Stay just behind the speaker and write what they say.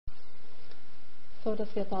So,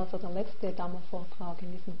 das wird also der letzte Dhamma-Vortrag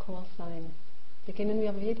in diesem Kurs sein. Beginnen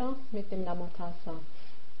wir wieder mit dem Namo Tassa.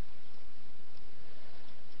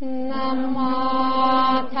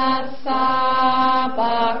 Namo Tassa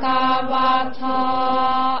Bhagavata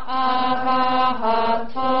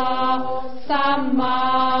Arahata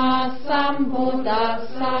Samma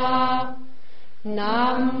Sambuddhassa.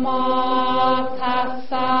 Namo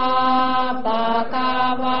Tassa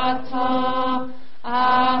Bhagavata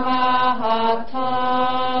Arahata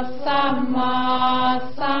Samma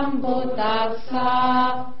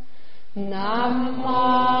Sambuddhassa.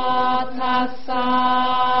 Namo Tassa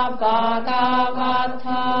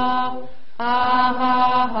Bhagavata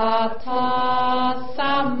Arahata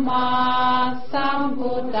Samma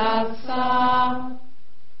Sambuddhassa.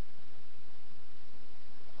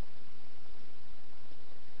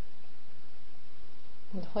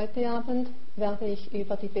 Und heute Abend werde ich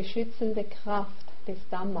über die beschützende Kraft des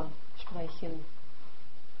Dhamma sprechen.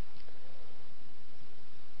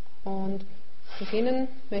 Und beginnen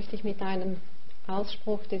möchte ich mit einem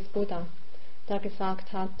Ausspruch des Buddha, der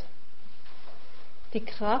gesagt hat: Die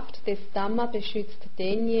Kraft des Dhamma beschützt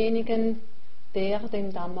denjenigen, der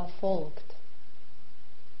dem Dhamma folgt.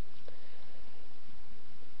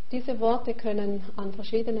 Diese Worte können an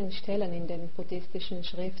verschiedenen Stellen in den buddhistischen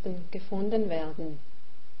Schriften gefunden werden.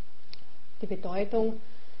 Die Bedeutung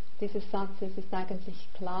dieses Satzes ist eigentlich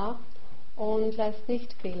klar und lässt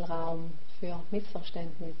nicht viel Raum für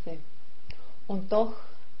Missverständnisse. Und doch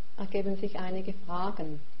ergeben sich einige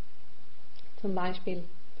Fragen. Zum Beispiel,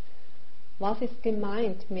 was ist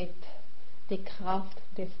gemeint mit die Kraft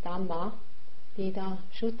des Dhamma, die da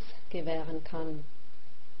Schutz gewähren kann?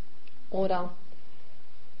 Oder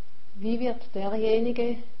wie wird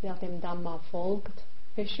derjenige, der dem Dhamma folgt,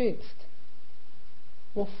 beschützt?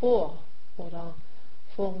 Wovor oder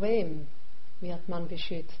vor wem wird man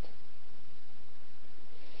beschützt?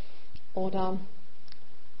 Oder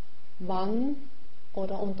wann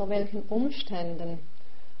oder unter welchen Umständen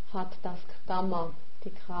hat das Dhamma die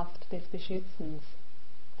Kraft des Beschützens?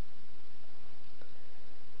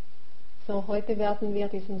 So, heute werden wir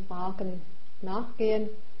diesen Fragen nachgehen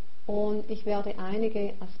und ich werde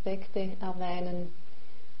einige Aspekte erwähnen,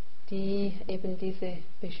 die eben diese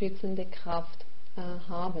beschützende Kraft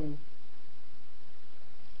haben.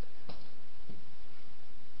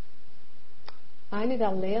 Eine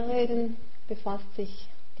der Lehrreden befasst sich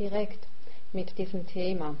direkt mit diesem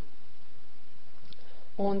Thema.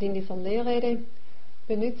 Und in dieser Lehrrede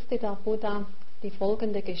benützte der Buddha die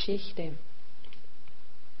folgende Geschichte.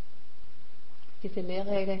 Diese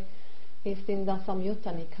Lehrrede ist in der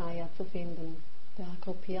Samyutta Nikaya zu finden, der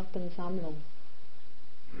gruppierten Sammlung.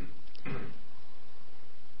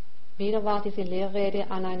 Wieder war diese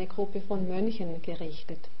Lehrrede an eine Gruppe von Mönchen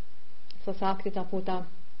gerichtet. So sagte der Buddha: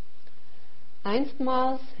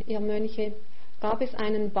 Einstmals, ihr Mönche, gab es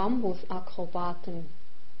einen Bambusakrobaten.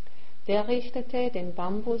 Der richtete den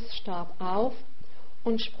Bambusstab auf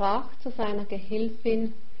und sprach zu seiner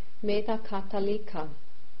Gehilfin Medakatalika: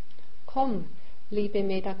 Komm, liebe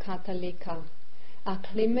Medakatalika,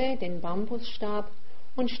 erklimme den Bambusstab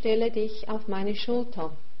und stelle dich auf meine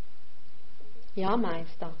Schulter. Ja,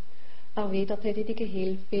 Meister, erwiderte die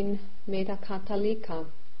Gehilfin Medakatalika,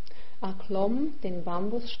 erklomm den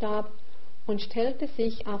Bambusstab und stellte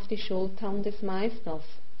sich auf die Schultern des Meisters.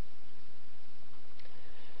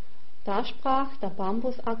 Da sprach der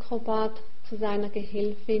Bambusakrobat zu seiner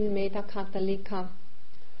Gehilfin Medakatalika: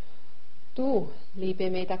 Du, liebe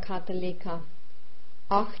Medakatalika,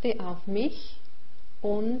 achte auf mich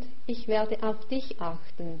und ich werde auf dich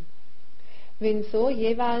achten. Wenn so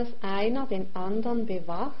jeweils einer den anderen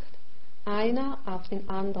bewacht, einer auf den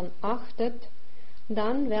anderen achtet,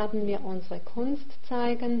 dann werden wir unsere Kunst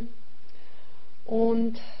zeigen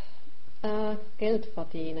und Geld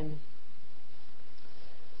verdienen.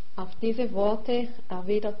 Auf diese Worte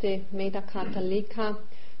erwiderte Medakatalika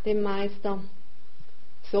dem Meister: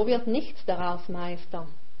 So wird nichts daraus, Meister.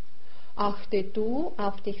 Achte du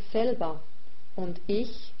auf dich selber und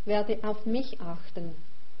ich werde auf mich achten.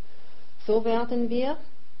 So werden wir,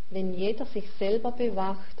 wenn jeder sich selber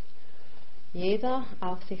bewacht, jeder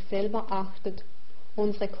auf sich selber achtet,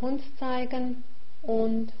 unsere Kunst zeigen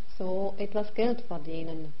und so etwas Geld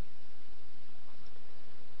verdienen.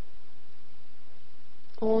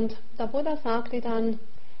 Und der Buddha sagte dann,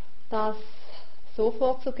 dass so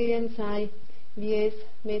vorzugehen sei, wie es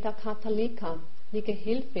Medakatalika, die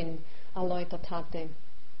Gehilfin, erläutert hatte.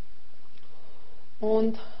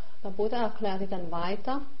 Und der Buddha erklärte dann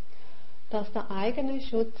weiter, dass der eigene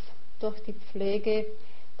Schutz durch die Pflege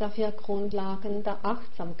der 4 Grundlagen der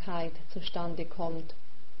Achtsamkeit zustande kommt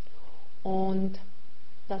und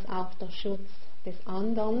dass auch der Schutz des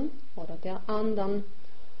anderen oder der anderen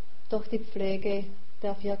durch die Pflege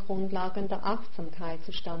der 4 Grundlagen der Achtsamkeit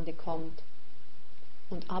zustande kommt.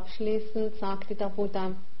 Und abschließend sagte der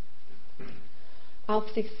Buddha, auf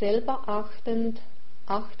sich selber achtend,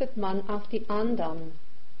 achtet man auf die anderen.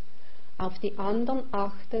 Auf die anderen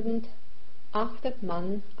achtend, achtet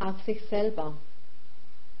man auf sich selber.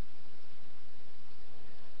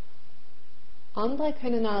 Andere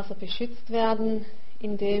können also beschützt werden,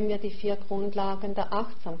 indem wir die 4 Grundlagen der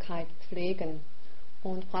Achtsamkeit pflegen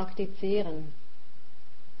und praktizieren.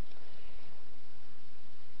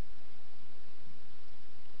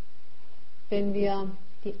 Wenn wir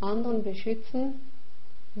die anderen beschützen,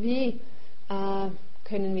 wie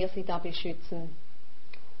können wir sie da beschützen?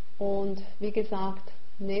 Und wie gesagt,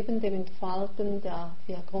 neben dem Entfalten der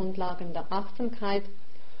 4 Grundlagen der Achtsamkeit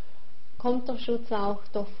kommt der Schutz auch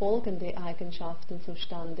durch folgende Eigenschaften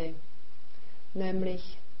zustande,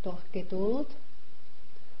 nämlich durch Geduld,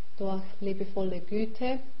 durch liebevolle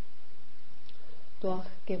Güte, durch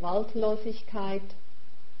Gewaltlosigkeit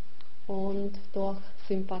und durch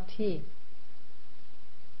Sympathie.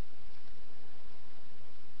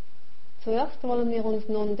 Zuerst wollen wir uns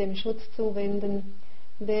nun dem Schutz zuwenden,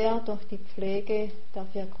 der durch die Pflege der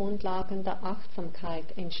 4 Grundlagen der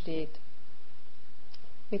Achtsamkeit entsteht.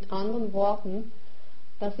 Mit anderen Worten,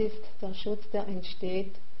 das ist der Schutz, der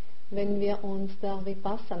entsteht, wenn wir uns der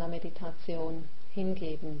Vipassana-Meditation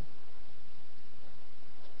hingeben.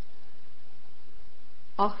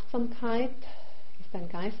 Achtsamkeit ist ein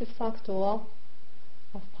Geistesfaktor,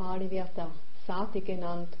 auf Pali wird er Sati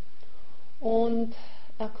genannt, und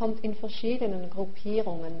er kommt in verschiedenen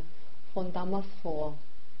Gruppierungen von Dhammas vor.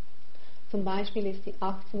 Zum Beispiel ist die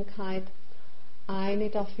Achtsamkeit eine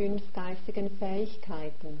der 5 geistigen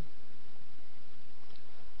Fähigkeiten.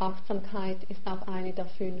 Achtsamkeit ist auch eine der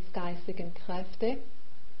 5 geistigen Kräfte.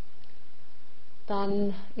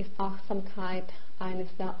 Dann ist Achtsamkeit eines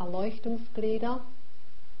der Erleuchtungsglieder.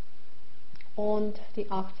 Und die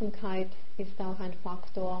Achtsamkeit ist auch ein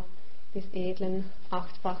Faktor des edlen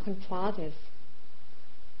 8-fachen Pfades.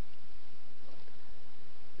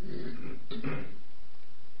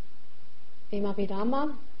 Im Abhidhamma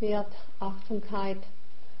wird Achtsamkeit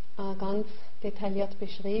ganz detailliert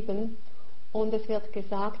beschrieben und es wird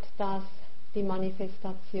gesagt, dass die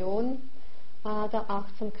Manifestation der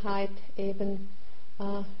Achtsamkeit eben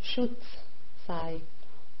Schutz sei,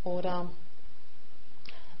 oder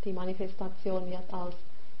die Manifestation wird als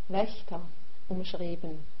Wächter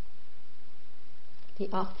umschrieben.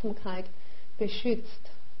 Die Achtsamkeit beschützt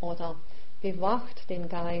oder bewacht den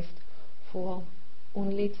Geist vor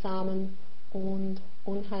unliebsamen und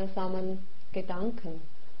unheilsamen Gedanken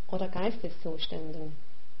oder Geisteszuständen.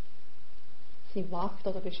 Sie wacht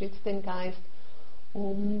oder beschützt den Geist,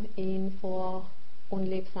 um ihn vor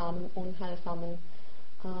unliebsamen, unheilsamen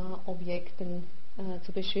Objekten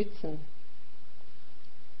zu beschützen.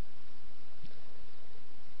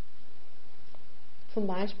 Zum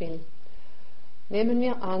Beispiel nehmen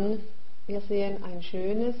wir an, wir sehen ein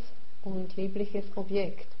schönes und liebliches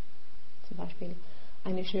Objekt, zum Beispiel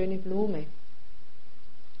eine schöne Blume.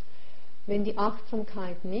 Wenn die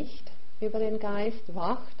Achtsamkeit nicht über den Geist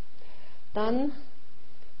wacht, dann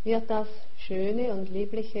wird das schöne und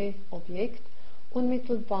liebliche Objekt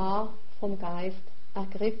unmittelbar vom Geist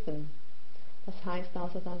ergriffen. Das heißt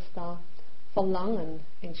also, dass da Verlangen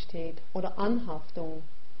entsteht oder Anhaftung.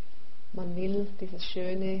 Man will dieses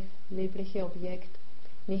schöne, liebliche Objekt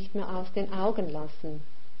nicht mehr aus den Augen lassen.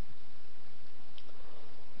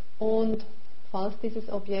 Und falls dieses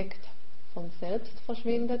Objekt von selbst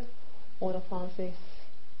verschwindet oder falls es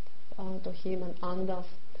durch jemand anders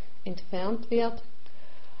entfernt wird,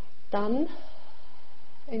 dann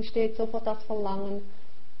entsteht sofort das Verlangen,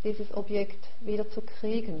 dieses Objekt wieder zu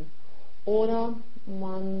kriegen. Oder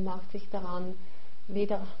man macht sich daran,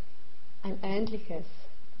 wieder ein ähnliches,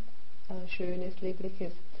 schönes,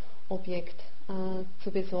 liebliches Objekt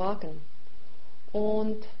zu besorgen.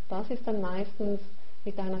 Und das ist dann meistens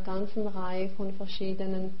mit einer ganzen Reihe von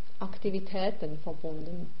verschiedenen Aktivitäten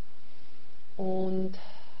verbunden. Und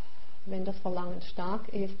wenn das Verlangen stark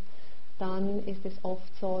ist, dann ist es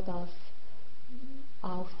oft so, dass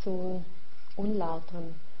auch zu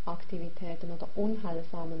unlauteren Aktivitäten oder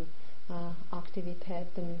unheilsamen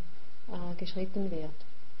Aktivitäten geschritten wird.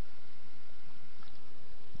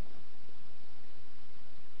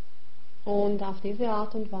 Und auf diese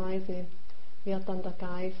Art und Weise wird dann der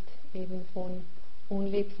Geist eben von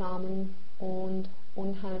unliebsamen und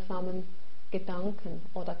unheilsamen Gedanken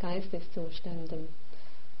oder Geisteszuständen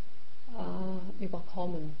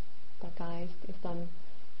überkommen. Der Geist ist dann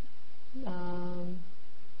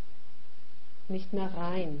nicht mehr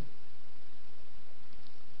rein.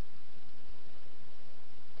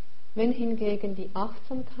 Wenn hingegen die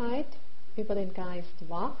Achtsamkeit über den Geist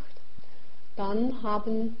wacht, dann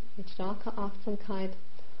haben mit starker Achtsamkeit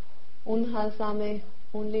unheilsame,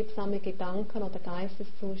 unliebsame Gedanken oder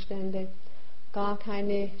Geisteszustände gar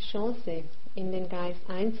keine Chance, in den Geist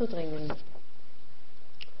einzudringen.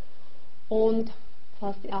 Und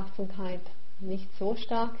falls die Achtsamkeit nicht so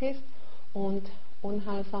stark ist und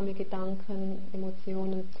unheilsame Gedanken,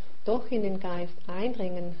 Emotionen doch in den Geist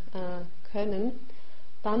eindringen können,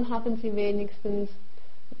 dann haben sie wenigstens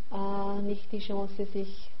nicht die Chance,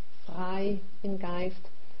 sich frei im Geist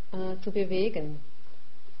zu bewegen.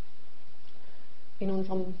 In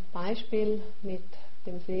unserem Beispiel mit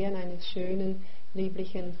dem Sehen eines schönen,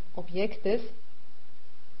 lieblichen Objektes,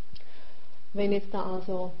 wenn jetzt da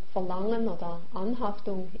also Verlangen oder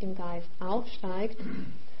Anhaftung im Geist aufsteigt,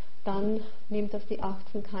 dann nimmt das die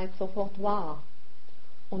Achtsamkeit sofort wahr.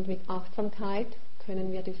 Und mit Achtsamkeit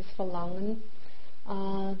können wir dieses Verlangen,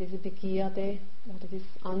 diese Begierde oder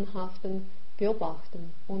dieses Anhaften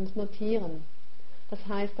beobachten und notieren. Das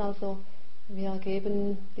heißt also, wir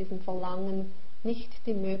geben diesem Verlangen nicht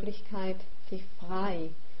die Möglichkeit, sich frei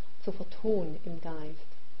zu vertun im Geist,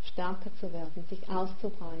 stärker zu werden, sich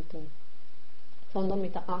auszubreiten, sondern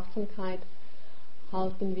mit der Achtsamkeit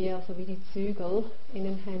halten wir so wie die Zügel in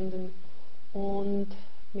den Händen und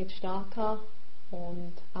mit starker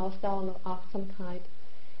und ausdauernder Achtsamkeit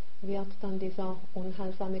wird dann dieser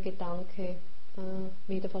unheilsame Gedanke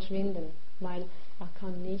wieder verschwinden, weil er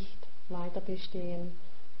kann nicht weiter bestehen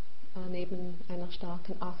neben einer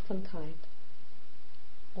starken Achtsamkeit.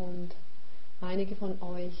 Und einige von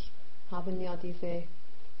euch haben ja diese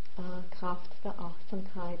Kraft der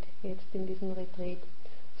Achtsamkeit jetzt in diesem Retreat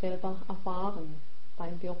selber erfahren,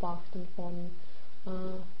 beim Beobachten von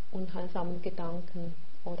unheilsamen Gedanken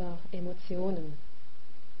oder Emotionen.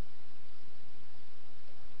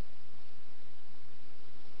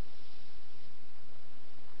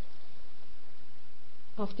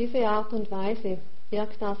 Auf diese Art und Weise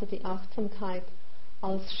wirkt also die Achtsamkeit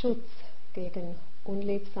als Schutz gegen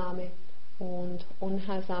unliebsame und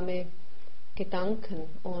unheilsame Gedanken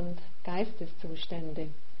und Geisteszustände.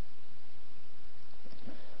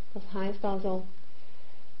 Das heißt also,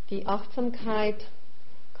 die Achtsamkeit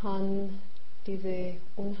kann diese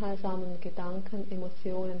unheilsamen Gedanken,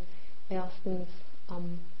 Emotionen erstens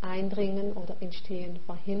am Eindringen oder Entstehen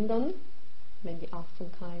verhindern, wenn die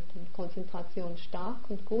Achtsamkeit und Konzentration stark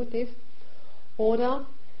und gut ist, oder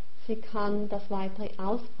sie kann das weitere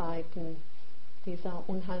Ausbreiten dieser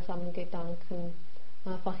unheilsamen Gedanken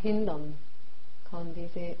verhindern, kann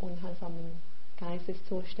diese unheilsamen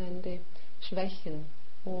Geisteszustände schwächen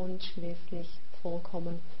und schließlich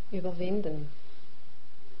vollkommen überwinden.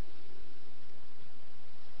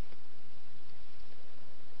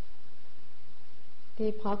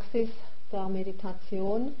 Die Praxis der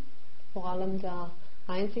Meditation, vor allem der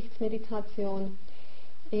Einsichtsmeditation,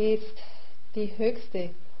 ist die höchste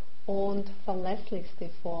und verlässlichste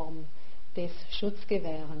Form des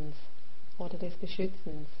Schutzgewährens oder des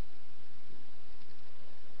Beschützens.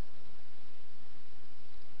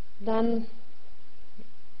 Dann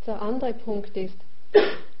der andere Punkt ist,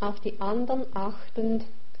 auf die anderen achtend,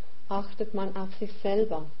 achtet man auf sich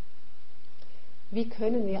selber. Wie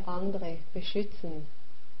können wir andere beschützen?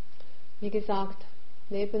 Wie gesagt,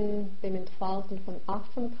 neben dem Entfalten von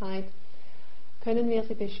Achtsamkeit können wir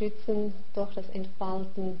sie beschützen durch das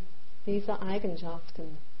Entfalten dieser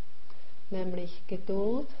Eigenschaften, nämlich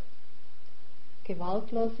Geduld,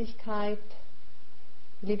 Gewaltlosigkeit,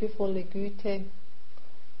 liebevolle Güte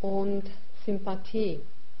und Sympathie.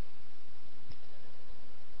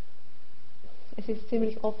 Es ist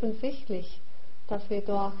ziemlich offensichtlich, dass wir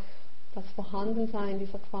durch das Vorhandensein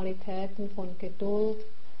dieser Qualitäten von Geduld,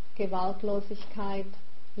 Gewaltlosigkeit,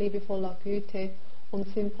 liebevoller Güte und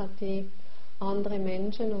Sympathie andere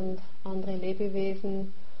Menschen und andere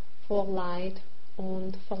Lebewesen vor Leid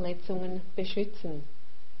und Verletzungen beschützen.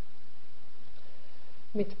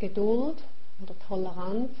 Mit Geduld oder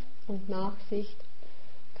Toleranz und Nachsicht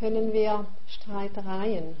können wir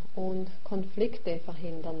Streitereien und Konflikte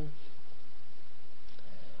verhindern.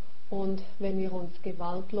 Und wenn wir uns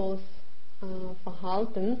gewaltlos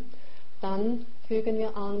verhalten, dann fügen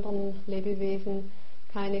wir anderen Lebewesen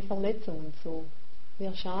keine Verletzungen zu.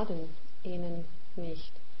 Wir schaden ihnen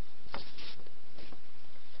nicht.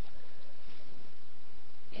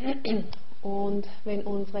 Und wenn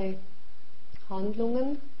unsere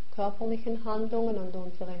Handlungen, körperlichen Handlungen und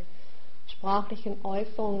unsere sprachlichen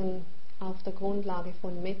Äußerungen auf der Grundlage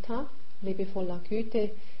von Metta, liebevoller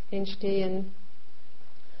Güte, entstehen,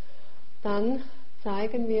 dann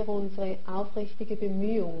zeigen wir unsere aufrichtige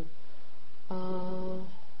Bemühung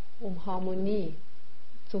um Harmonie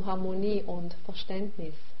zu Harmonie und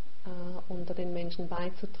Verständnis unter den Menschen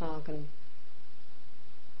beizutragen.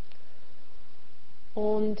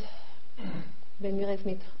 Und wenn wir es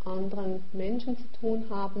mit anderen Menschen zu tun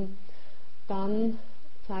haben, dann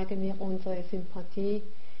zeigen wir unsere Sympathie,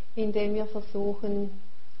 indem wir versuchen,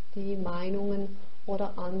 die Meinungen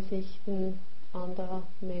oder Ansichten anderer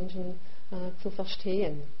Menschen zu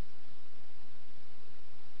verstehen.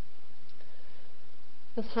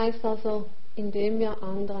 Das heißt also, indem wir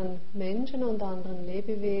anderen Menschen und anderen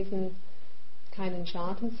Lebewesen keinen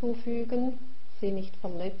Schaden zufügen, sie nicht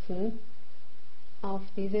verletzen, auf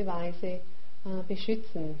diese Weise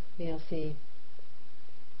beschützen wir sie.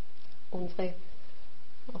 Unsere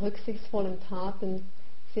rücksichtsvollen Taten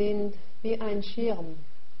sind wie ein Schirm,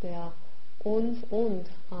 der uns und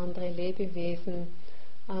andere Lebewesen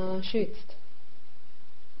schützt.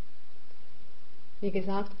 Wie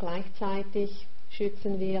gesagt, gleichzeitig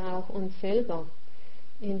schützen wir auch uns selber,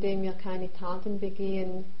 indem wir keine Taten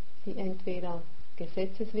begehen, die entweder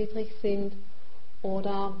gesetzeswidrig sind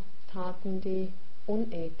oder Taten, die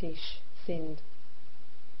unethisch sind.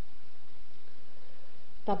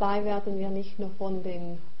 Dabei werden wir nicht nur von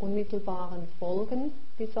den unmittelbaren Folgen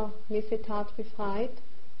dieser Missetat befreit,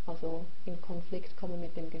 also in Konflikt kommen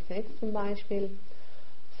mit dem Gesetz zum Beispiel,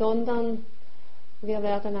 sondern wir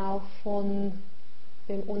werden auch von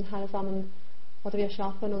dem unheilsamen, oder wir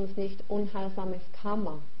schaffen uns nicht unheilsames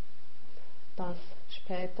Karma, das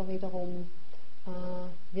später wiederum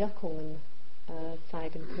Wirkungen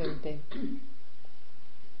zeigen könnte.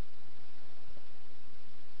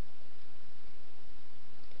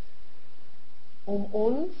 Um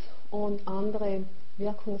uns und andere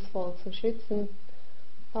wirkungsvoll zu schützen,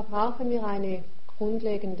 da brauchen wir eine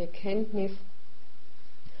grundlegende Kenntnis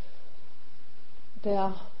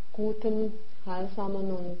der guten,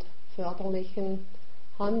 heilsamen und förderlichen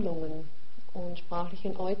Handlungen und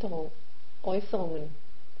sprachlichen Äußerungen.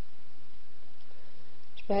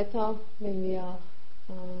 Später, wenn wir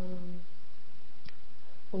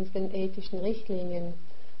uns den ethischen Richtlinien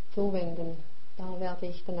zuwenden, da werde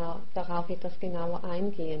ich dann darauf etwas genauer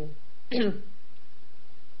eingehen.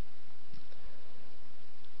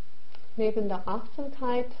 Neben der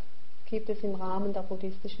Achtsamkeit gibt es im Rahmen der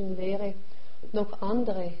buddhistischen Lehre noch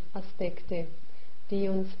andere Aspekte, die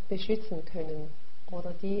uns beschützen können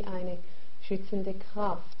oder die eine schützende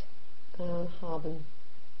Kraft haben.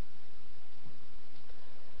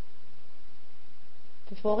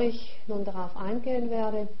 Bevor ich nun darauf eingehen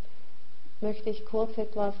werde, möchte ich kurz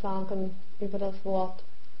etwas sagen über das Wort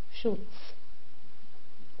Schutz.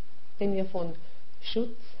 Wenn wir von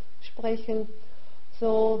Schutz sprechen,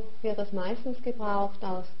 so wird es meistens gebraucht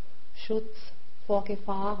als Schutz vor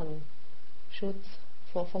Gefahren, Schutz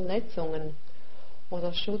vor Verletzungen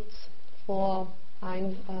oder Schutz vor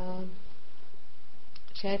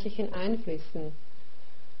schädlichen Einflüssen.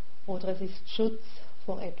 Oder es ist Schutz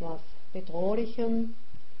vor etwas Bedrohlichem,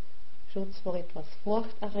 Schutz vor etwas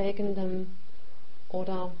Furchterregendem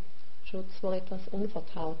oder Schutz vor etwas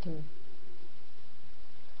Unvertrautem.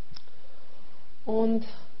 Und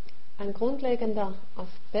ein grundlegender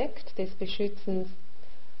Aspekt des Beschützens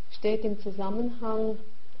steht im Zusammenhang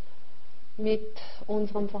mit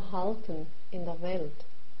unserem Verhalten in der Welt.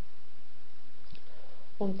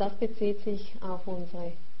 Und das bezieht sich auf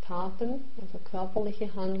unsere Taten, also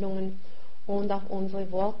körperliche Handlungen und auf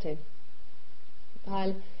unsere Worte.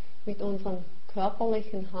 Weil mit unseren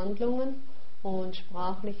körperlichen Handlungen und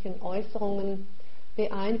sprachlichen Äußerungen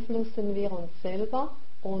beeinflussen wir uns selber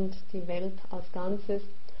und die Welt als Ganzes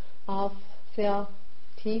auf sehr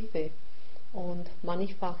tiefe und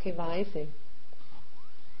mannigfache Weise.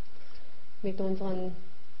 Mit unseren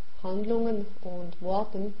Handlungen und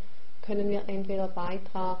Worten können wir entweder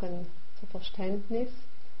beitragen zu Verständnis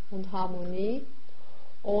und Harmonie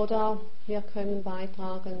oder wir können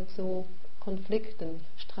beitragen zu Konflikten,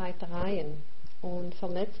 Streitereien und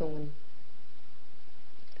Verletzungen.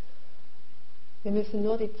 Wir müssen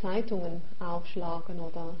nur die Zeitungen aufschlagen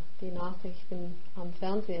oder die Nachrichten am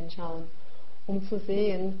Fernsehen schauen, um zu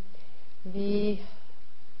sehen, wie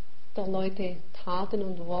der Leute Taten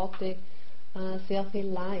und Worte sehr viel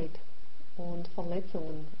Leid und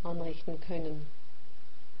Verletzungen anrichten können.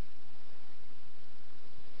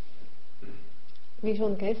 Wie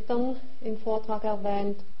schon gestern im Vortrag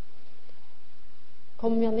erwähnt,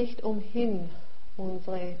 kommen wir nicht umhin,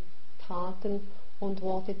 unsere Taten und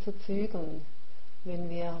Worte zu zügeln, wenn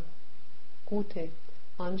wir gute,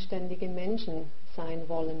 anständige Menschen sein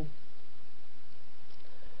wollen.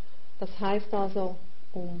 Das heißt also,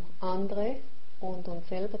 um andere und uns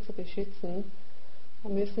selber zu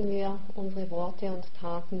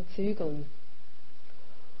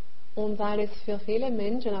Und weil es für viele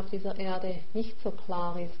Menschen auf dieser Erde nicht so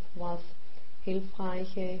klar ist, was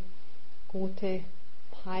hilfreiche, gute,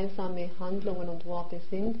 heilsame Handlungen und Worte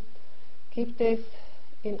sind, gibt es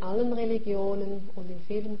in allen Religionen und in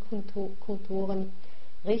vielen Kulturen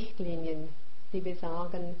Richtlinien, die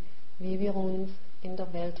besagen, wie wir uns in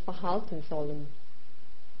der Welt verhalten sollen.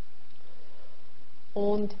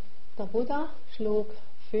 Und der Buddha schlug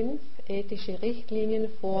 5 ethische Richtlinien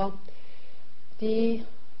vor, die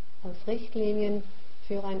als Richtlinien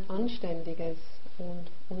für ein anständiges und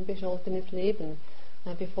unbescholtenes Leben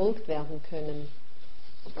befolgt werden können.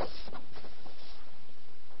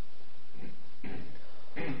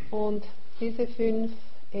 Und diese 5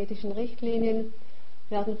 ethischen Richtlinien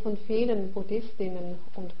werden von vielen Buddhistinnen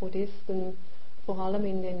und Buddhisten, vor allem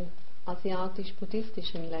in den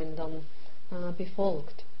asiatisch-buddhistischen Ländern,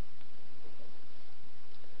 befolgt.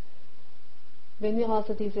 Wenn wir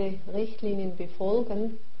also diese Richtlinien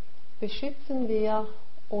befolgen, beschützen wir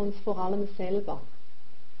uns vor allem selber.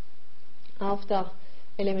 Auf der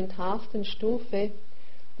elementarsten Stufe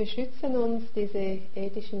beschützen uns diese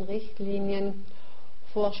ethischen Richtlinien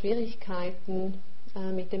vor Schwierigkeiten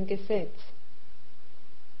mit dem Gesetz.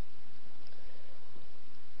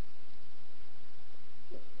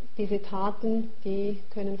 Diese Taten, die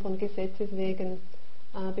können von Gesetzes wegen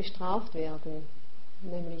bestraft werden,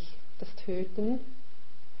 nämlich das Töten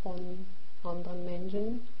von anderen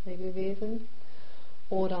Menschen, Lebewesen,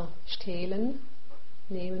 oder Stehlen,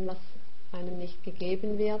 nehmen, was einem nicht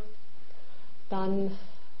gegeben wird, dann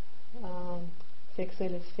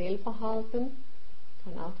sexuelles Fehlverhalten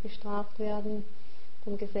kann auch bestraft werden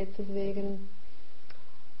von Gesetzes wegen,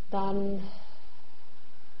 dann,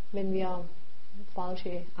 wenn wir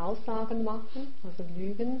falsche Aussagen machen, also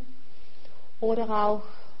Lügen, oder auch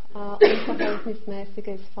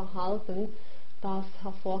unverhältnismäßiges Verhalten, das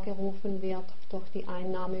hervorgerufen wird durch die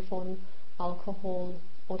Einnahme von Alkohol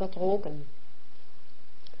oder Drogen.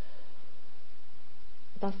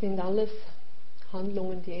 Das sind alles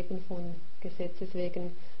Handlungen, die eben von Gesetzes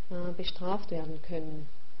wegen bestraft werden können.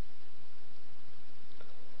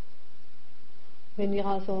 Wenn wir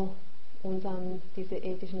also uns an diese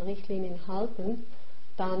ethischen Richtlinien halten,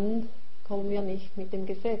 dann kommen wir nicht mit dem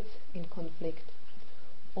Gesetz in Konflikt.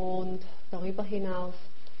 Und darüber hinaus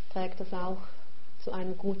trägt das auch zu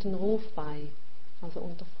einem guten Ruf bei, also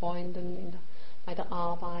unter Freunden, bei der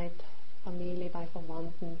Arbeit, Familie, bei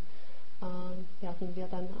Verwandten werden wir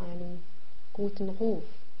dann einen guten Ruf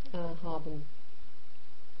haben.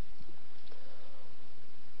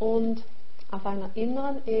 Und auf einer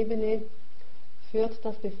inneren Ebene führt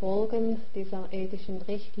das Befolgen dieser ethischen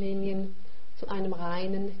Richtlinien zu einem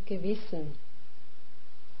reinen Gewissen.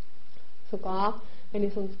 Sogar wenn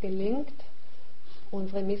es uns gelingt,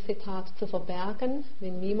 unsere Missetat zu verbergen,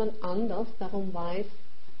 wenn niemand anders darum weiß,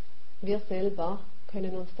 wir selber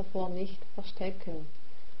können uns davor nicht verstecken.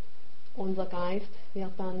 Unser Geist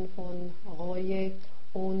wird dann von Reue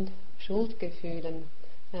und Schuldgefühlen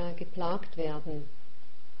geplagt werden.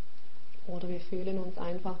 Oder wir fühlen uns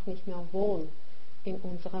einfach nicht mehr wohl in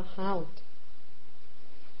unserer Haut.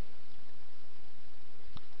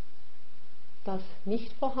 Das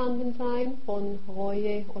Nichtvorhandensein von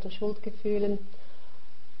Reue oder Schuldgefühlen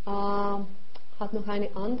hat noch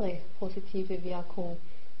eine andere positive Wirkung,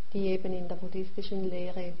 die eben in der buddhistischen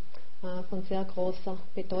Lehre von sehr großer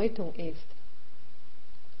Bedeutung ist.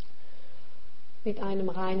 Mit einem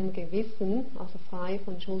reinen Gewissen, also frei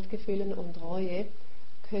von Schuldgefühlen und Reue,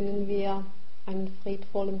 können wir einen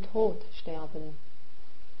friedvollen Tod sterben.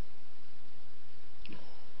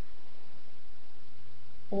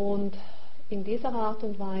 Und in dieser Art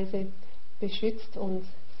und Weise beschützt uns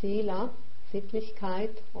Sila,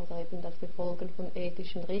 Sittlichkeit oder eben das Befolgen von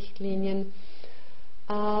ethischen Richtlinien,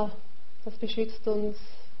 das beschützt uns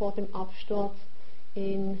vor dem Absturz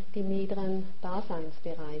in die niederen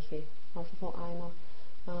Daseinsbereiche, also vor einer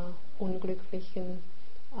unglücklichen,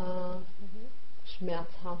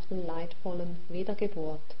 schmerzhaften, leidvollen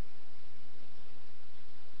Wiedergeburt.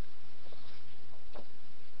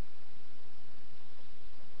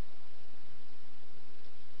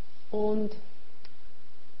 Und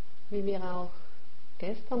wie wir auch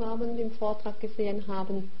gestern Abend im Vortrag gesehen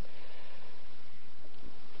haben,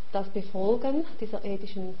 das Befolgen dieser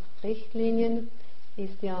ethischen Richtlinien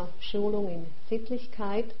ist ja Schulung in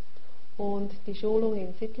Sittlichkeit, und die Schulung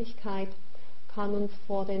in Sittlichkeit kann uns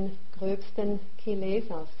vor den gröbsten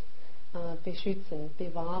Kilesas beschützen,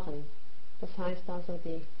 bewahren. Das heißt also,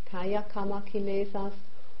 die Kaya-Kama-Kilesas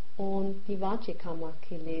und die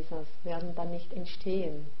Vajikama-Kilesas werden dann nicht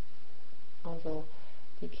entstehen. Also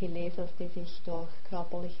die Kilesas, die sich durch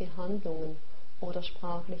körperliche Handlungen oder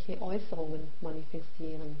sprachliche Äußerungen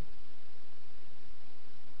manifestieren.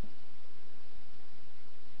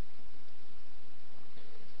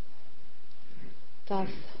 das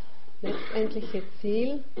letztendliche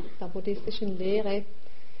Ziel der buddhistischen Lehre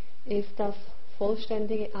ist das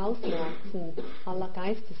vollständige Ausmerzen aller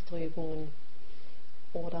Geistestrübungen.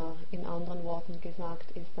 Oder in anderen Worten gesagt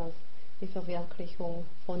ist das die Verwirklichung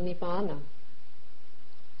von Nibbana.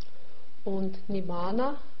 Und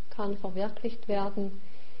Nibbana kann verwirklicht werden,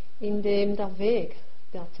 indem der Weg,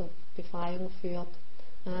 der zur Befreiung führt,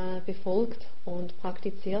 befolgt und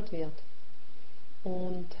praktiziert wird.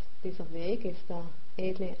 Und dieser Weg ist der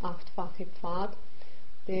edle achtfache Pfad,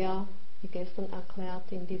 der, wie gestern erklärt,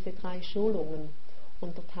 in diese 3 Schulungen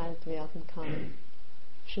unterteilt werden kann.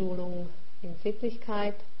 Schulung in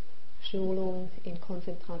Sittlichkeit, Schulung in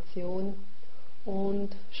Konzentration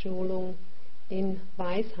und Schulung in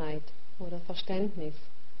Weisheit oder Verständnis.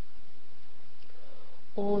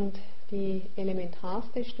 Und die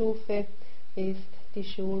elementarste Stufe ist die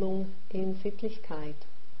Schulung in Sittlichkeit,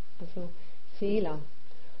 also Sila.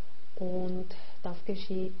 Und das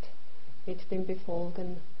geschieht mit dem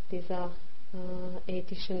Befolgen dieser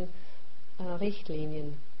ethischen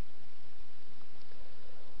Richtlinien.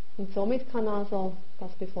 Und somit kann also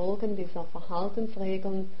das Befolgen dieser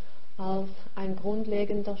Verhaltensregeln als ein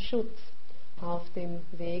grundlegender Schutz auf dem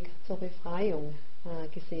Weg zur Befreiung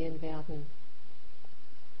gesehen werden.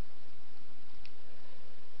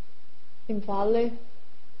 Im Falle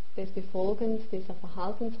des Befolgens dieser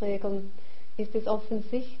Verhaltensregeln ist es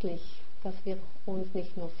offensichtlich, dass wir uns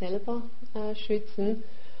nicht nur selber schützen,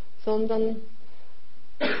 sondern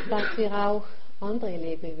dass wir auch andere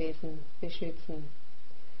Lebewesen beschützen,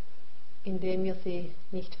 indem wir sie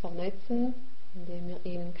nicht verletzen, indem wir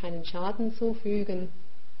ihnen keinen Schaden zufügen,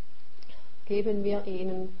 geben wir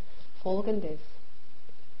ihnen Folgendes.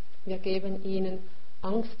 Wir geben ihnen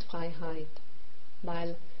Angstfreiheit,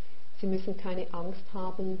 weil sie müssen keine Angst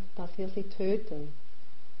haben, dass wir sie töten.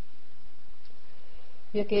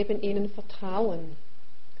 Wir geben ihnen Vertrauen,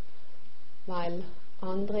 weil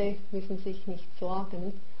andere müssen sich nicht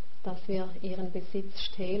sorgen, dass wir ihren Besitz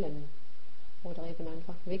stehlen oder eben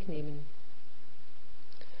einfach wegnehmen.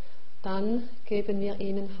 Dann geben wir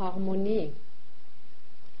ihnen Harmonie,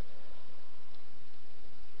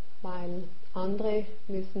 weil andere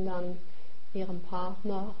müssen dann ihrem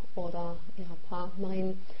Partner oder ihrer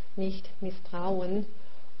Partnerin nicht misstrauen,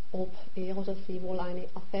 ob er oder sie wohl eine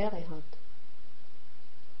Affäre hat.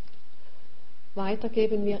 Weiter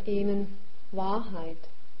geben wir ihnen Wahrheit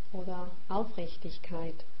oder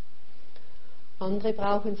Aufrichtigkeit. Andere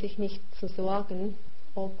brauchen sich nicht zu sorgen,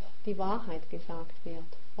 ob die Wahrheit gesagt wird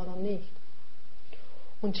oder nicht.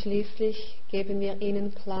 Und schließlich geben wir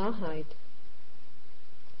ihnen Klarheit.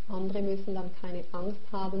 Andere müssen dann keine Angst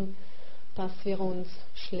haben, dass wir uns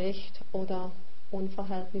schlecht oder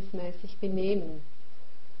unverhältnismäßig benehmen,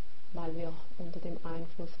 weil wir unter dem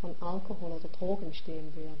Einfluss von Alkohol oder Drogen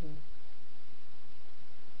stehen würden.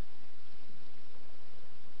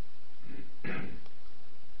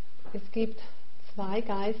 Es gibt 2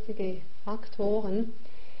 geistige Faktoren,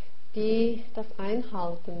 die das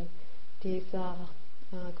Einhalten dieser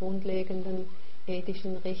grundlegenden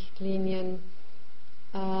ethischen Richtlinien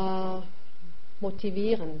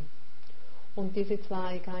motivieren. Und diese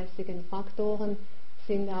 2 geistigen Faktoren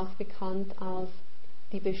sind auch bekannt als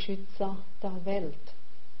die Beschützer der Welt.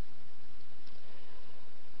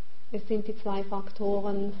 Es sind die 2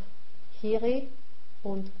 Faktoren Hiri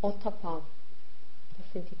und Ottappa.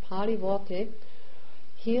 Das sind die Pali-Worte.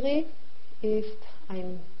 Hiri ist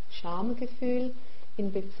ein Schamgefühl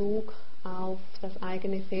in Bezug auf das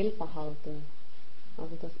eigene Fehlverhalten,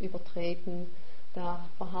 also das Übertreten der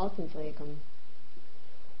Verhaltensregeln.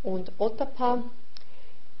 Und Ottappa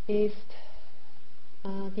ist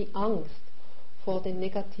die Angst vor den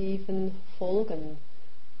negativen Folgen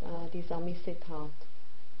dieser Missetat.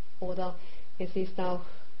 Oder es ist auch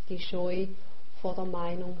die Scheu vor der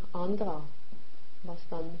Meinung anderer, was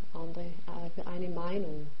dann andere für eine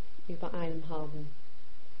Meinung über einen haben.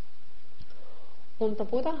 Und der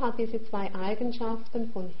Buddha hat diese 2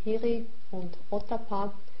 Eigenschaften von Hiri und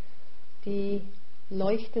Ottappa, die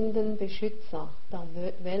leuchtenden Beschützer der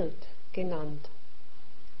Welt, genannt.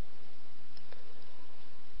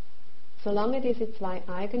 Solange diese 2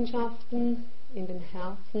 Eigenschaften in den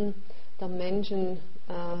Herzen der Menschen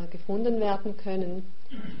gefunden werden können,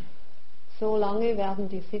 solange werden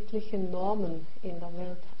die sittlichen Normen in der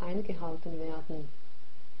Welt eingehalten werden.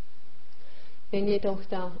 Wenn jedoch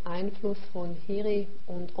der Einfluss von Hiri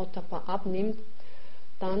und Ottappa abnimmt,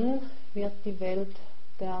 dann wird die Welt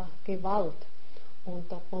der Gewalt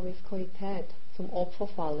und der Promiskuität zum Opfer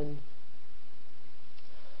fallen.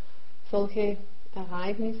 Solche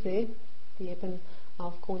Ereignisse, die eben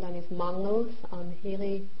aufgrund eines Mangels an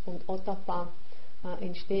Hiri und Ottappa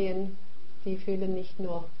entstehen, die füllen nicht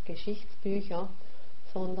nur Geschichtsbücher,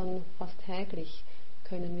 sondern fast täglich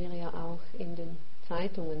können wir ja auch in den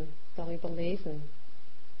Zeitungen darüber lesen.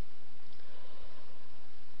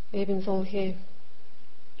 Eben solche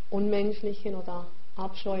unmenschlichen oder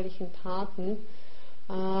abscheulichen Taten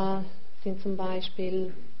sind zum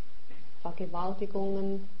Beispiel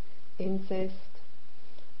Vergewaltigungen, Inzest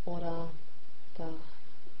oder der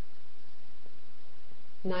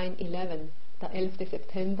 9/11, der 11.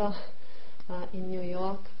 September in New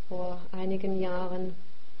York vor einigen Jahren,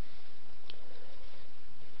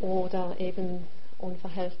 oder eben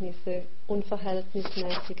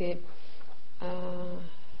unverhältnismäßige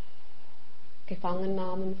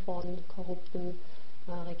Gefangennahmen von korrupten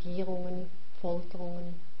Regierungen,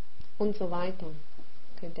 Folterungen und so weiter.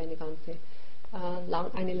 Könnte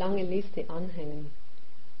eine lange Liste anhängen.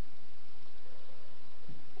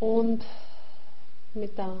 Und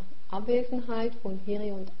mit der Abwesenheit von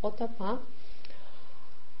Hiri und Ottappa,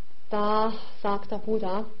 da sagt der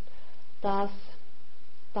Buddha, dass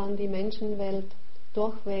dann die Menschenwelt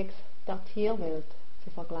durchwegs der Tierwelt zu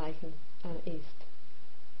vergleichen ist.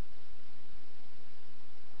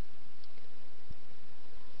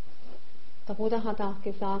 Der Buddha hat auch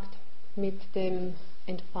gesagt, mit dem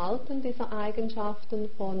Entfalten dieser Eigenschaften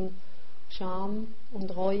von Scham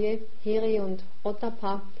und Reue, Hiri und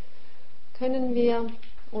Ottappa, können wir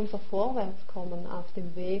unser Vorwärtskommen auf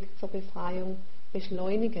dem Weg zur Befreiung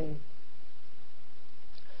beschleunigen.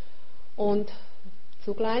 Und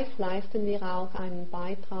zugleich leisten wir auch einen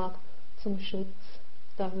Beitrag zum Schutz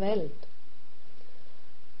der Welt.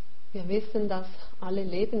 Wir wissen, dass alle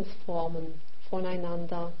Lebensformen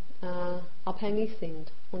voneinander abhängig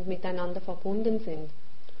sind und miteinander verbunden sind.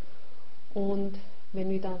 Und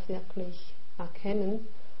wenn wir das wirklich erkennen,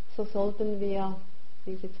 so sollten wir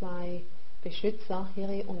diese zwei Beschützer,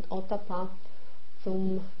 Hiri und Ottappa,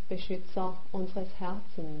 zum Beschützer unseres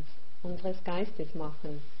Herzens, unseres Geistes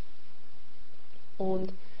machen.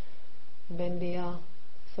 Und wenn wir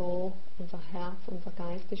so unser Herz, unser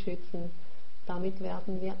Geist beschützen, damit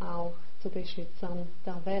werden wir auch zu Beschützern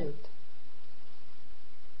der Welt.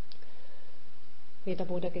 Wie der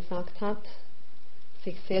Buddha gesagt hat,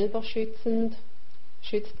 sich selber schützend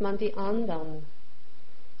schützt man die anderen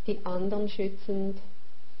schützend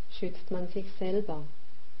schützt man sich selber.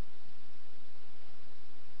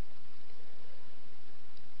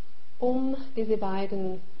 Um diese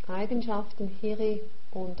beiden Eigenschaften Hiri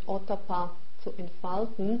und Ottappa zu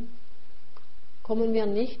entfalten, kommen wir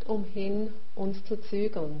nicht umhin, uns zu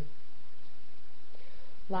zügeln.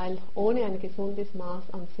 Weil ohne ein gesundes Maß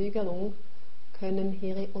an Zügelung können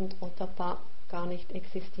Hiri und Ottappa gar nicht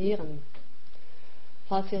existieren.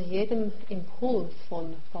 Falls wir jedem Impuls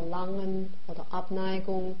von Verlangen oder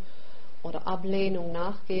Abneigung oder Ablehnung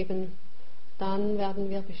nachgeben, dann werden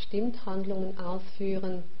wir bestimmt Handlungen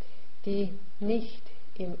ausführen, die nicht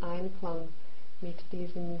im Einklang mit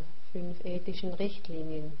diesen 5 ethischen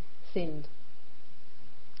Richtlinien sind.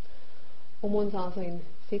 Um uns also in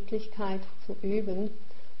Sittlichkeit zu üben,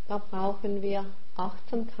 da brauchen wir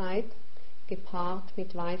Achtsamkeit gepaart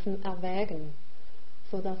mit weisem Erwägen,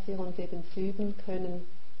 sodass wir uns eben zügeln können,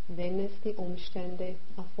 wenn es die Umstände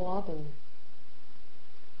erfordern.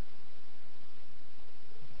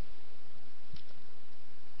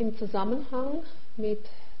 Im Zusammenhang mit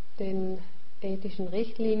den ethischen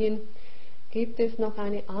Richtlinien gibt es noch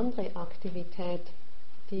eine andere Aktivität,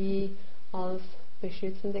 die als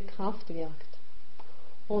beschützende Kraft wirkt.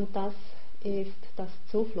 Und das ist das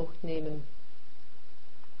Zufluchtnehmen.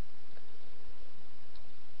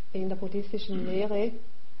 In der buddhistischen Lehre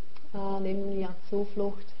nehmen wir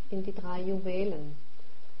Zuflucht in die 3 Juwelen.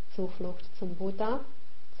 Zuflucht zum Buddha,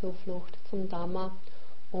 Zuflucht zum Dhamma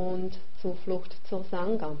und Zuflucht zur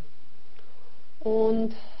Sangha.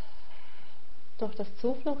 Und durch das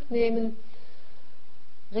Zufluchtnehmen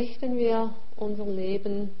richten wir unser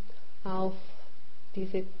Leben auf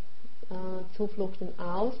diese Zufluchten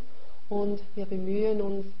aus und wir bemühen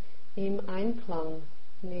uns im Einklang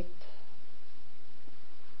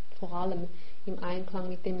vor allem im Einklang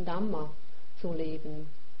mit dem Dhamma zu leben.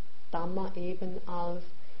 Dhamma eben als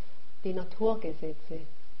die Naturgesetze,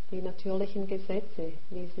 die natürlichen Gesetze,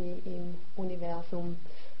 wie sie im Universum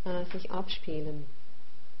sich abspielen.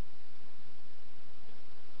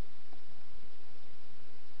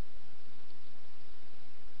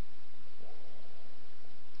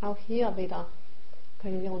 Auch hier wieder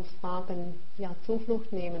können wir uns fragen, ja,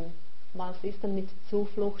 Zuflucht nehmen, was ist denn mit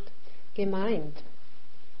Zuflucht gemeint?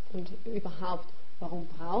 Und überhaupt, warum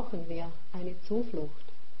brauchen wir eine Zuflucht?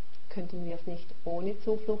 Könnten wir es nicht ohne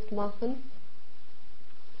Zuflucht machen?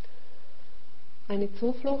 Eine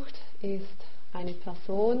Zuflucht ist eine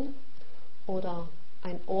Person oder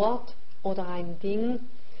ein Ort oder ein Ding,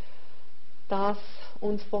 das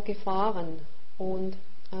uns vor Gefahren und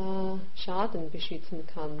Schaden beschützen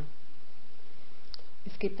kann.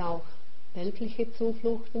 Es gibt auch weltliche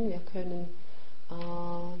Zufluchten. Wir können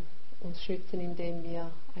uns schützen, indem wir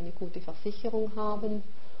eine gute Versicherung haben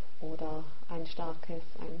oder ein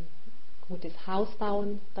gutes Haus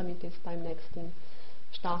bauen, damit es beim nächsten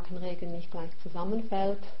starken Regen nicht gleich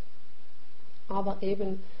zusammenfällt. Aber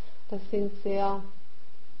eben, das sind sehr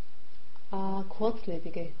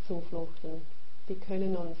kurzlebige Zufluchten. Die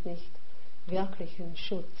können uns nicht wirklichen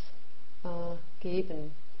Schutz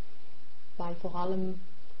geben, weil vor allem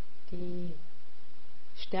die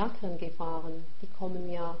stärkeren Gefahren, die kommen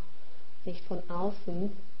ja nicht von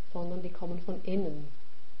außen, sondern die kommen von innen.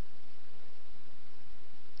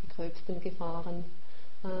 Die gröbsten Gefahren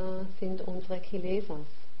sind unsere Kilesas,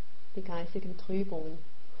 die geistigen Trübungen.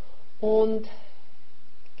 Und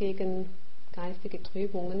gegen geistige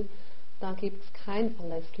Trübungen, da gibt es kein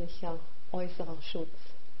verlässlicher äußerer Schutz.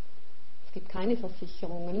 Es gibt keine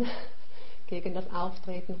Versicherungen gegen das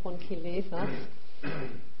Auftreten von Kilesas.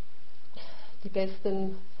 Die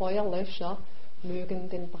besten Feuerlöscher mögen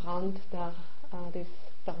den Brand der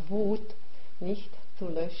Wut nicht zu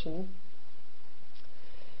löschen.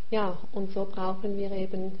 Ja, und so brauchen wir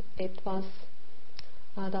eben etwas,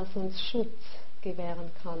 das uns Schutz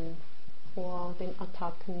gewähren kann vor den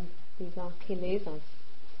Attacken dieser Kilesas.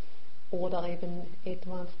 Oder eben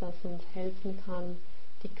etwas, das uns helfen kann,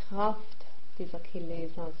 die Kraft dieser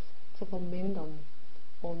Kilesas zu vermindern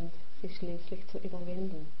und sie schließlich zu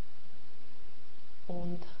überwinden.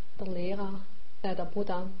 Und der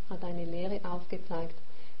Buddha hat eine Lehre aufgezeigt,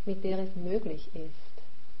 mit der es möglich ist,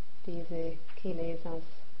 diese Kilesas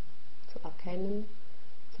zu erkennen,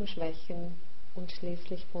 zu schwächen und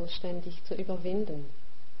schließlich vollständig zu überwinden.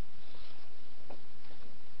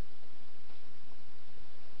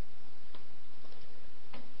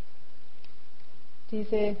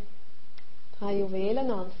 Diese 3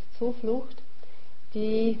 Juwelen als Zuflucht,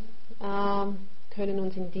 die können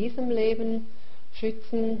uns in diesem Leben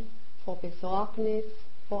schützen vor Besorgnis,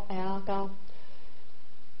 vor Ärger,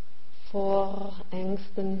 vor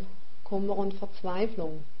Ängsten, Kummer und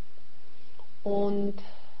Verzweiflung. Und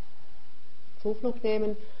Zuflucht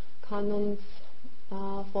nehmen kann uns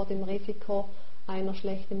vor dem Risiko einer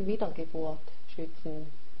schlechten Wiedergeburt schützen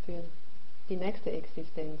für die nächste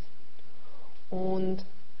Existenz. Und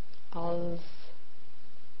als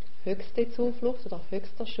höchste Zuflucht oder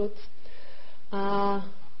höchster Schutz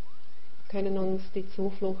können uns die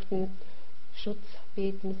Zufluchten Schutz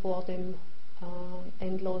bieten vor dem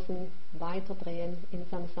endlosen Weiterdrehen in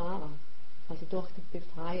Samsara. Also durch die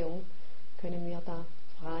Befreiung können wir da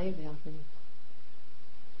frei werden.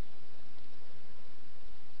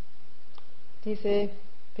 Diese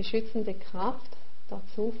beschützende Kraft der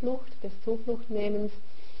Zuflucht, des Zufluchtnehmens,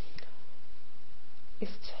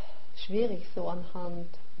 ist schwierig so anhand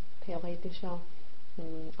theoretischer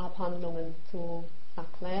Abhandlungen zu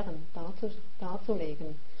erklären,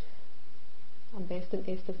 darzulegen. Am besten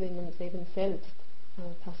ist es, wenn man es eben selbst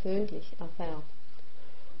persönlich erfährt.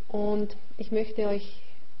 Und ich möchte euch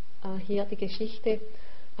hier die Geschichte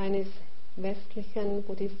eines westlichen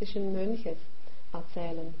buddhistischen Mönches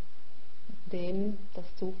erzählen, dem das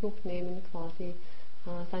Zufluchtnehmen quasi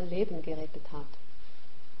sein Leben gerettet hat.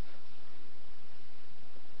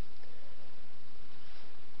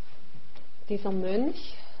 Dieser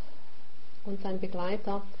Mönch und sein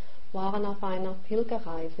Begleiter waren auf einer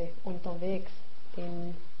Pilgerreise unterwegs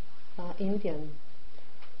in Indien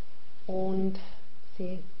und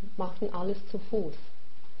sie machten alles zu Fuß.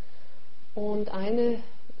 Und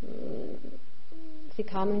sie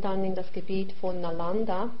kamen dann in das Gebiet von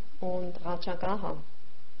Nalanda und Rajagaha.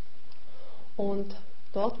 Und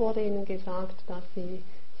dort wurde ihnen gesagt, dass sie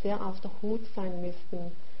sehr auf der Hut sein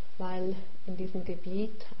müssten, weil in diesem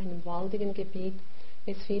Gebiet, einem waldigen Gebiet,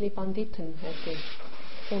 es viele Banditen hätte.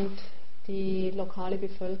 Und die lokale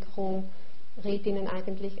Bevölkerung riet ihnen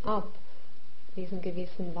eigentlich ab, diesen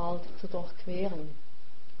gewissen Wald zu durchqueren.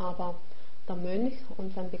 Aber der Mönch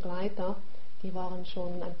und sein Begleiter, die waren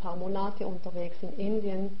schon ein paar Monate unterwegs in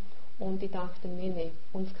Indien und die dachten, nee,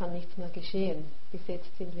 uns kann nichts mehr geschehen. Bis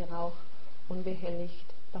jetzt sind wir auch unbehelligt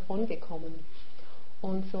davongekommen.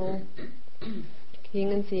 Und so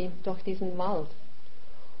gingen sie durch diesen Wald.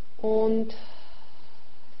 Und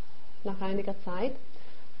nach einiger Zeit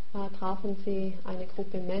trafen sie eine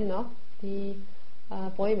Gruppe Männer, die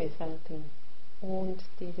Bäume fällten. Und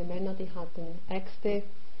diese Männer, die hatten Äxte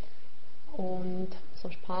und so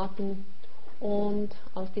Spaten. Und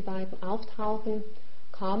als die beiden auftauchen,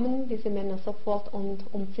 kamen diese Männer sofort und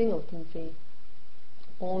umzingelten sie.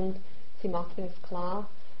 Und sie machten es klar,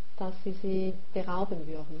 dass sie berauben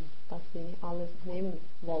würden, dass sie alles nehmen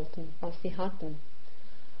wollten, was sie hatten.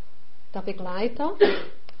 Der Begleiter,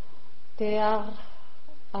 der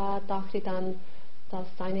dachte dann, dass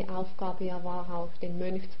seine Aufgabe ja war, auch den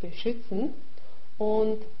Mönch zu beschützen,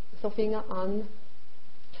 und so fing er an,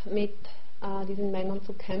 mit diesen Männern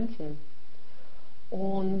zu kämpfen.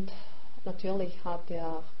 Und natürlich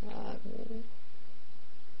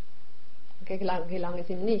gelang es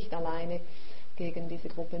ihm nicht, alleine gegen diese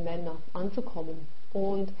Gruppe Männer anzukommen.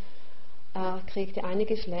 Und er kriegte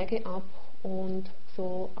einige Schläge ab und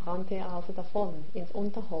so rannte er also davon ins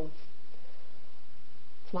Unterholz.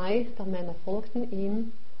 2 der Männer folgten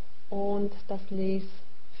ihm und das ließ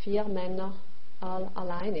 4 Männer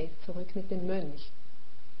alleine zurück mit dem Mönch.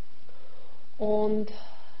 Und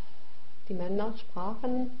die Männer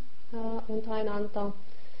sprachen untereinander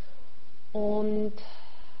und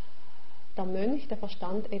der Mönch, der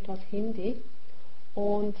verstand etwas Hindi,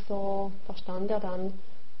 und so verstand er dann,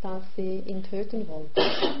 dass sie ihn töten wollten.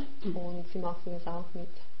 Und sie machten es auch mit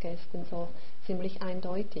Gesten so ziemlich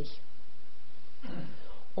eindeutig.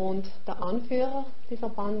 Und der Anführer dieser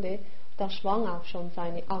Bande, der schwang auch schon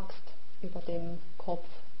seine Axt über dem Kopf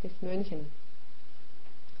des Mönchen.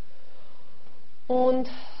 Und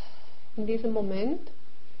in diesem Moment,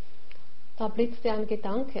 da blitzte ein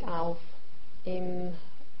Gedanke auf im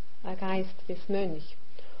Geist des Mönchs.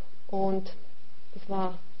 Und es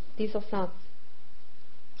war dieser Satz: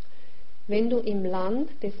 Wenn du im Land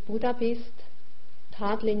des Buddha bist,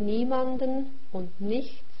 tadle niemanden und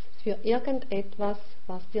nichts für irgendetwas,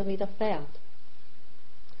 was dir widerfährt.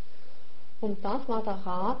 Und das war der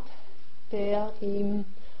Rat, der ihm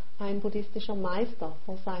ein buddhistischer Meister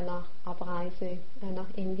vor seiner Abreise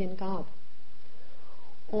nach Indien gab.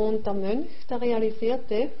 Und der Mönch, der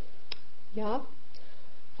realisierte, ja,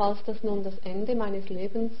 falls das nun das Ende meines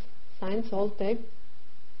Lebens sein sollte,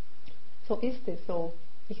 so ist es so.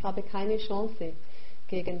 Ich habe keine Chance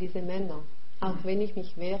gegen diese Männer. Auch wenn ich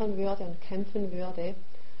mich wehren würde und kämpfen würde,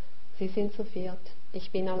 sie sind zu 4, ich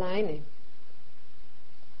bin alleine.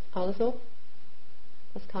 Also,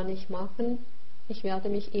 was kann ich machen? Ich werde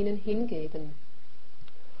mich ihnen hingeben.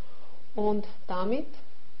 Und damit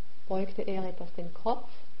beugte er etwas den Kopf,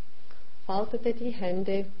 faltete die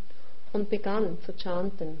Hände und begann zu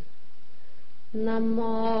chanten.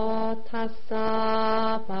 Namo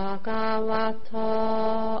tassa bhagavato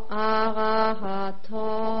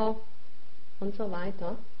arahato und so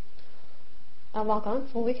weiter. Er war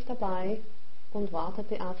ganz ruhig dabei und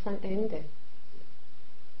wartete auf sein Ende.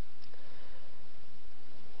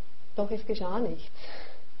 Doch es geschah nichts.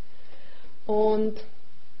 Und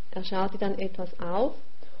er schaute dann etwas auf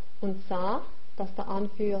und sah, dass der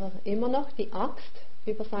Anführer immer noch die Axt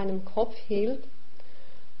über seinem Kopf hielt,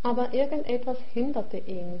 aber irgendetwas hinderte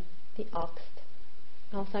ihn, die Axt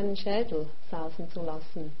auf seinen Schädel sausen zu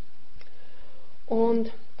lassen. Und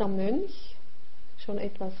der Mönch, schon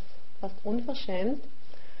etwas fast unverschämt,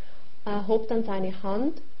 hob dann seine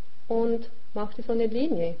Hand und machte so eine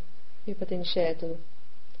Linie über den Schädel.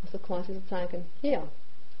 Also quasi zu zeigen, hier,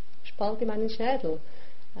 spalte meinen Schädel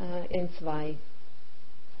in 2.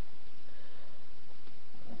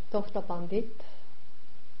 Doch der Bandit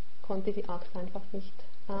konnte die Axt einfach nicht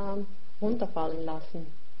runterfallen lassen.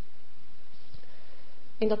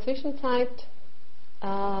 In der Zwischenzeit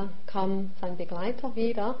kam sein Begleiter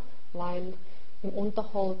wieder, weil im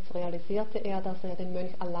Unterholz realisierte er, dass er den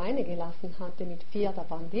Mönch alleine gelassen hatte mit 4 der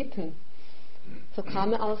Banditen. So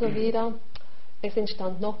kam er also wieder. Es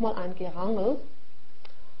entstand nochmal ein Gerangel.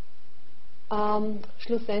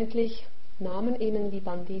 Schlussendlich nahmen ihnen die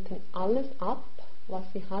Banditen alles ab, was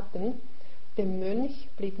sie hatten. Dem Mönch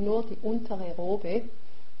blieb nur die untere Robe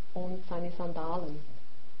und seine Sandalen.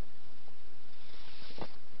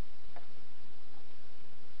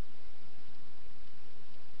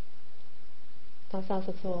 Das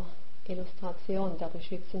also zur Illustration der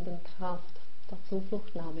beschützenden Kraft, der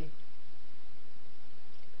Zufluchtnahme.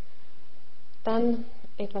 Dann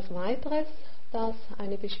etwas weiteres, das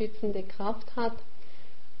eine beschützende Kraft hat,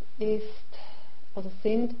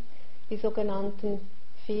 sind die sogenannten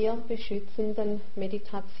 4 beschützenden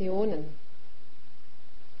Meditationen.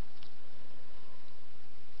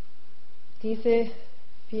 Diese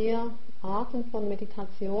 4 Arten von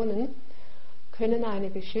Meditationen können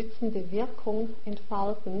eine beschützende Wirkung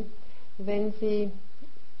entfalten, wenn sie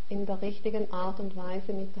in der richtigen Art und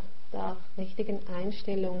Weise mit der richtigen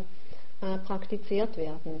Einstellung praktiziert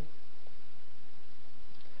werden.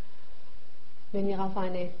 Wenn wir auf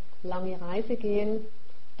eine lange Reise gehen,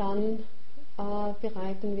 dann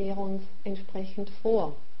bereiten wir uns entsprechend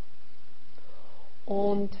vor.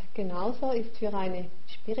 Und genauso ist für eine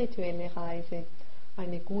spirituelle Reise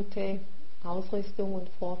eine gute Ausrüstung und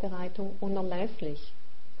Vorbereitung unerlässlich.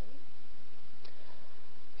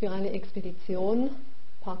 Für eine Expedition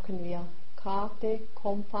packen wir Karte,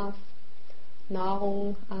 Kompass,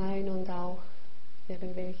 Nahrung ein und auch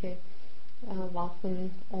irgendwelche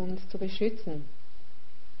Waffen, uns zu beschützen.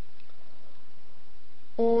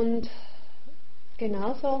 Und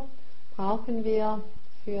genauso brauchen wir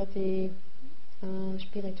für die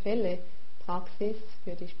spirituelle Praxis,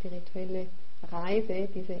 für die spirituelle Reise,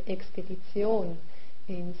 diese Expedition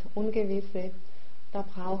ins Ungewisse, da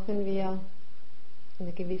brauchen wir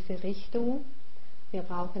eine gewisse Richtung, wir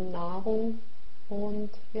brauchen Nahrung und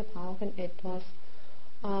wir brauchen etwas,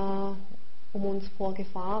 um uns vor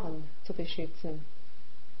Gefahren zu beschützen.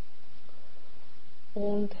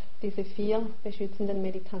 Und diese 4 beschützenden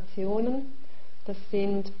Meditationen, das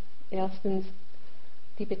sind erstens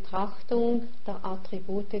die Betrachtung der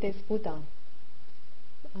Attribute des Buddha,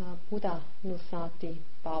 Buddha Nusati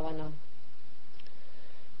Bhavana.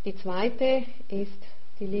 Die zweite ist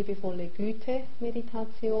die liebevolle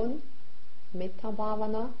Güte-Meditation, Metta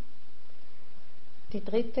Bhavana. Die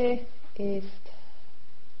dritte ist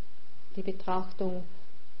die Betrachtung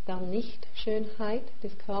der Nichtschönheit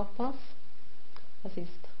des Körpers, das ist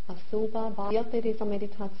Asubha Bhavana. Die vierte dieser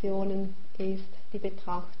Meditationen ist die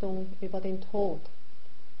Betrachtung über den Tod,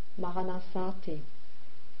 Maranasati.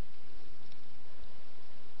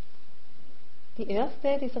 Die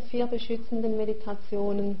erste dieser 4 beschützenden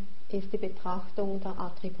Meditationen ist die Betrachtung der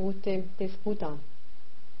Attribute des Buddha.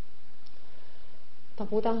 Der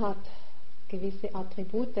Buddha hat gewisse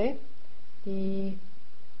Attribute, die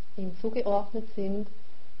ihm zugeordnet sind,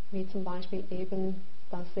 wie zum Beispiel eben,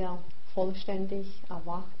 dass er vollständig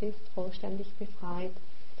erwacht ist, vollständig befreit.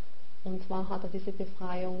 Und zwar hat er diese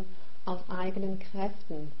Befreiung aus eigenen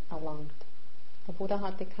Kräften erlangt. Der Buddha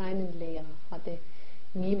hatte keinen Lehrer, hatte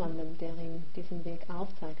niemanden, der ihm diesen Weg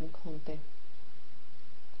aufzeigen konnte.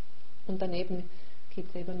 Und daneben gibt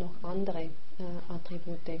es eben noch andere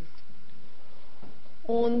Attribute.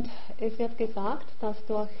 Und es wird gesagt, dass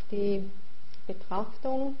durch die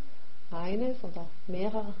Betrachtung eines oder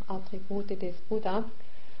mehrerer Attribute des Buddha,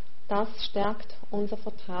 das stärkt unser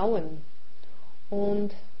Vertrauen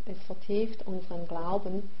und es vertieft unseren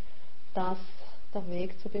Glauben, dass der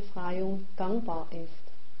Weg zur Befreiung gangbar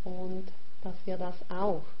ist und dass wir das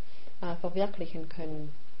auch verwirklichen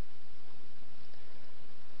können.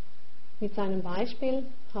 Mit seinem Beispiel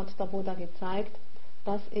hat der Buddha gezeigt,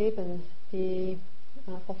 dass eben die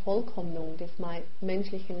Vervollkommnung des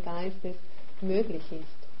menschlichen Geistes möglich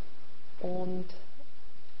ist. Und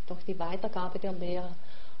durch die Weitergabe der Lehre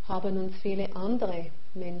haben uns viele andere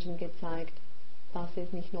Menschen gezeigt, dass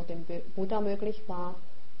es nicht nur dem Buddha möglich war,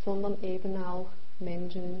 sondern eben auch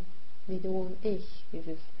Menschen wie du und ich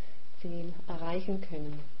dieses Ziel erreichen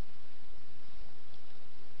können.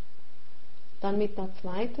 Dann mit der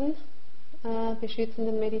zweiten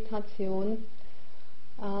beschützenden Meditation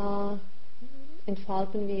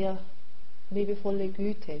entfalten wir liebevolle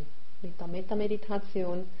Güte. Mit der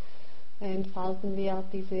Metta-Meditation entfalten wir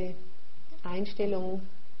diese Einstellung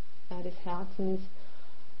des Herzens,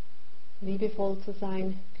 liebevoll zu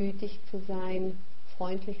sein, gütig zu sein,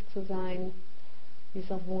 freundlich zu sein,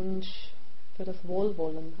 dieser Wunsch für das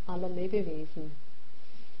Wohlwollen aller Lebewesen.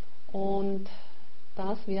 Und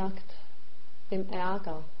das wirkt dem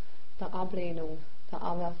Ärger, der Ablehnung, der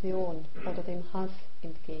Aversion oder dem Hass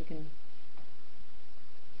entgegen.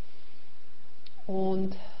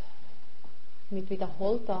 Und mit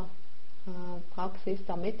wiederholter Praxis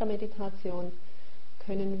der Metta-Meditation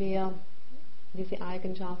können wir diese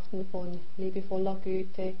Eigenschaften von liebevoller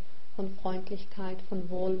Güte, von Freundlichkeit, von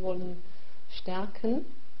Wohlwollen stärken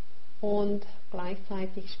und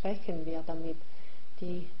gleichzeitig schwächen wir damit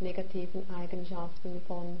die negativen Eigenschaften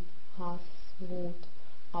von Hass, Wut,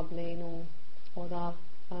 Ablehnung oder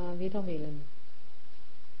Widerwillen.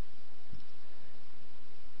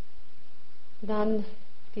 Dann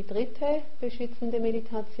die dritte beschützende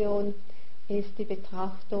Meditation ist die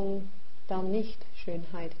Betrachtung der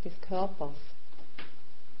Nichtschönheit des Körpers.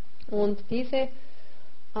 Und diese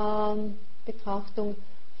Betrachtung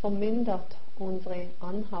vermindert unsere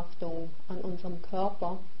Anhaftung an unserem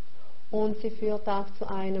Körper und sie führt auch zu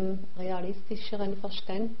einem realistischeren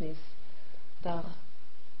Verständnis der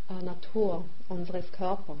Natur unseres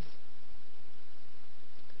Körpers.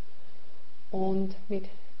 Und mit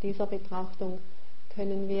dieser Betrachtung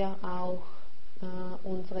können wir auch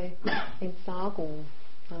unsere Entsagung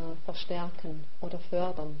verstärken oder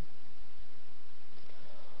fördern.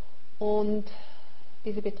 Und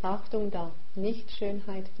diese Betrachtung der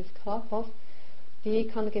Nichtschönheit des Körpers, die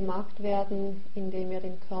kann gemacht werden, indem wir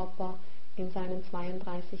den Körper in seinen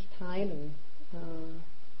 32 Teilen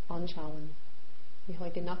anschauen. Wie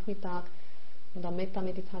heute Nachmittag in der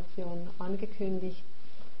Metta-Meditation angekündigt,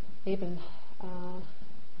 eben der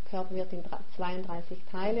Körper wird in 32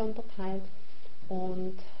 Teile unterteilt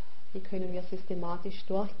und die können wir systematisch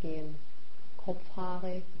durchgehen.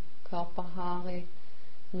 Kopfhaare, Körperhaare,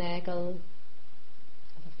 Nägel,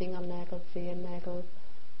 also Fingernägel, Zehennägel,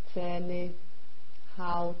 Zähne,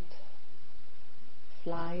 Haut,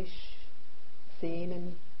 Fleisch,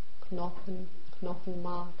 Sehnen, Knochen,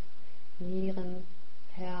 Knochenmark, Nieren,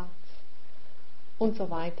 Herz und so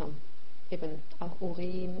weiter. Eben auch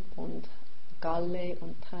Urin und Galle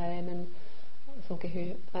und Tränen so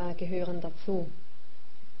gehören dazu.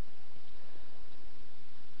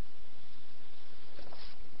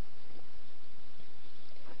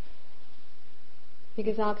 Wie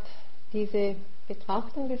gesagt, diese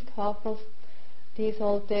Betrachtung des Körpers, die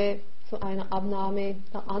sollte zu einer Abnahme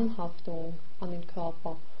der Anhaftung an den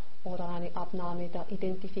Körper oder eine Abnahme der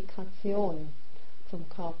Identifikation zum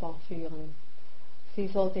Körper führen. Sie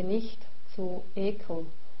sollte nicht zu Ekel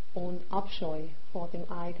und Abscheu vor dem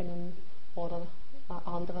eigenen oder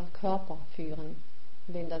anderer Körper führen.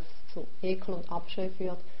 Wenn das zu Ekel und Abscheu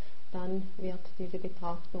führt, dann wird diese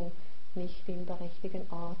Betrachtung nicht in der richtigen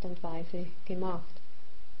Art und Weise gemacht.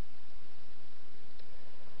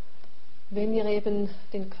 Wenn wir eben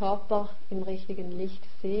den Körper im richtigen Licht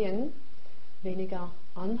sehen, weniger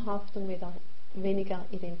Anhaftung, weniger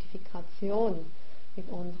Identifikation mit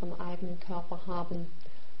unserem eigenen Körper haben,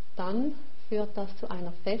 dann führt das zu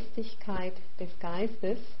einer Festigkeit des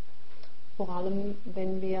Geistes, vor allem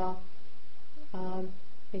wenn wir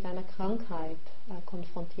mit einer Krankheit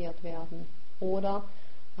konfrontiert werden oder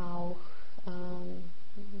auch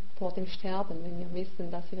vor dem Sterben, wenn wir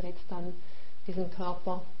wissen, dass wir jetzt dann diesen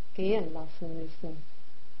Körper gehen lassen müssen.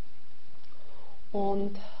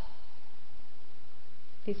 Und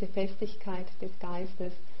diese Festigkeit des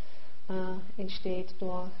Geistes entsteht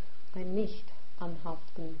durch ein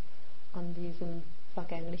Nicht-Anhaften an diesem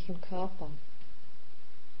vergänglichen Körper.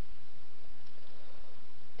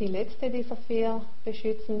 Die letzte dieser 4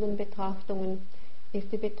 beschützenden Betrachtungen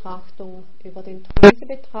ist die Betrachtung über den Tod. Diese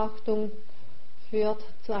Betrachtung führt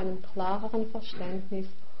zu einem klareren Verständnis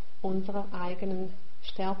unserer eigenen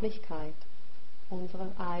Sterblichkeit, unserer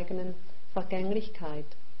eigenen Vergänglichkeit.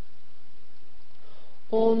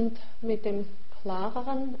 Und mit dem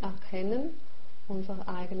klareren Erkennen unserer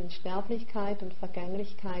eigenen Sterblichkeit und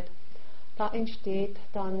Vergänglichkeit, da entsteht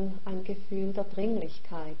dann ein Gefühl der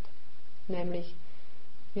Dringlichkeit, nämlich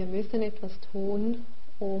wir müssen etwas tun,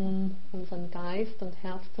 um unseren Geist und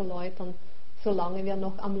Herz zu läutern, solange wir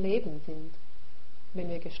noch am Leben sind. Wenn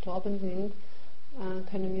wir gestorben sind,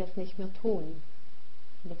 können wir es nicht mehr tun.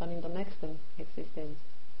 Oder dann in der nächsten Existenz.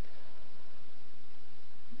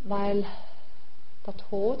 Weil der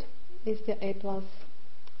Tod ist ja etwas,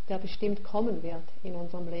 der bestimmt kommen wird in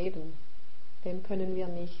unserem Leben. Dem können wir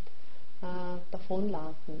nicht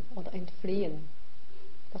davonlaufen oder entfliehen.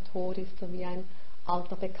 Der Tod ist so wie ein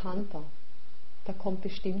alter Bekannter. Der kommt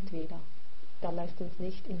bestimmt wieder. Der lässt uns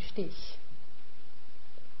nicht im Stich.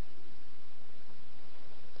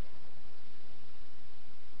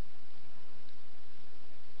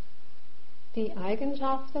 Die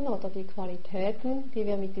Eigenschaften oder die Qualitäten, die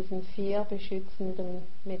wir mit diesen 4 beschützenden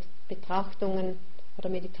Betrachtungen oder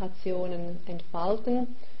Meditationen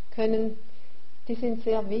entfalten können, die sind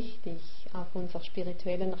sehr wichtig auf unserer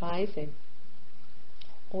spirituellen Reise.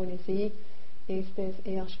 Ohne sie ist es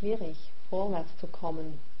eher schwierig, vorwärts zu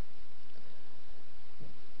kommen.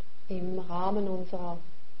 Im Rahmen unserer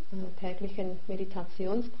täglichen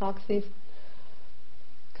Meditationspraxis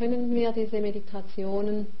können wir diese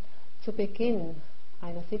Meditationen zu Beginn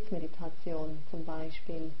einer Sitzmeditation zum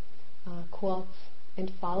Beispiel kurz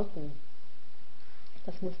entfalten.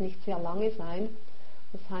 Das muss nicht sehr lange sein.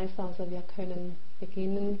 Das heißt also, wir können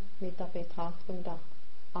beginnen mit der Betrachtung der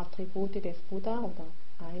Attribute des Buddha oder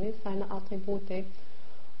eines seiner Attribute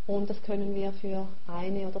und das können wir für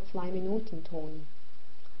 1 oder 2 Minuten tun.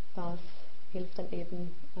 Das hilft dann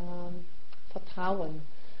eben Vertrauen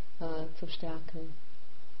zu stärken.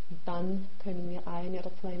 Und dann können wir 1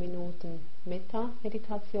 oder 2 Minuten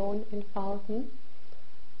Metta-Meditation entfalten.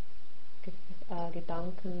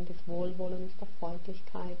 Gedanken des Wohlwollens, der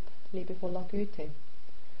Freundlichkeit, liebevoller Güte.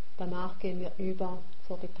 Danach gehen wir über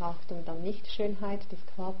zur Betrachtung der Nichtschönheit des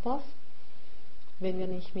Körpers. Wenn wir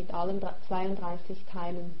nicht mit allen 32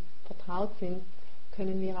 Teilen vertraut sind,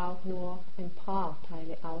 können wir auch nur ein paar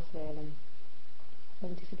Teile auswählen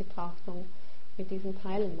und diese Betrachtung mit diesen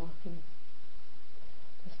Teilen machen.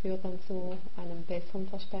 Das führt dann zu einem besseren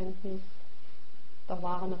Verständnis der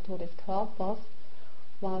wahren Natur des Körpers,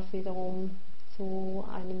 was wiederum zu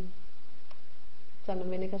einer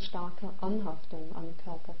weniger starken Anhaftung an den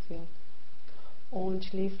Körper führt. Und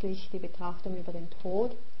schließlich die Betrachtung über den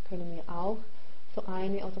Tod können wir auch so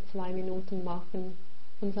 1 oder 2 Minuten machen,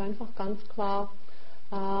 uns einfach ganz klar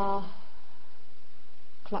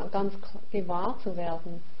gewahr zu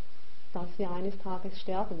werden, dass wir eines Tages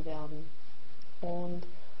sterben werden. Und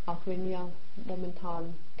auch wenn wir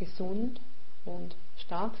momentan gesund und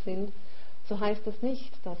stark sind, so heißt das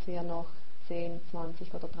nicht, dass wir noch 10,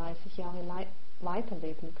 20 oder 30 Jahre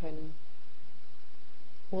weiterleben können.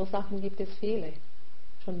 Ursachen gibt es viele.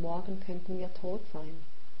 Schon morgen könnten wir tot sein.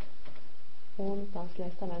 Und das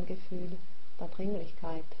lässt dann ein Gefühl der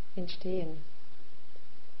Dringlichkeit entstehen.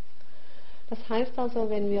 Das heißt also,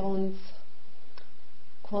 wenn wir uns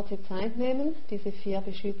kurze Zeit nehmen, diese 4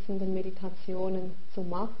 beschützenden Meditationen zu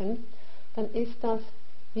machen, dann ist das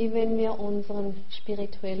wie wenn wir unseren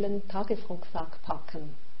spirituellen Tagesrucksack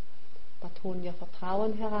packen. Da tun wir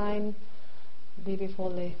Vertrauen herein,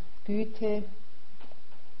 liebevolle Güte,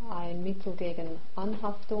 ein Mittel gegen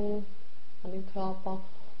Anhaftung an den Körper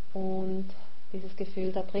und dieses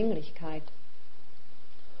Gefühl der Dringlichkeit.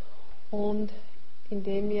 Und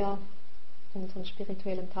indem wir unseren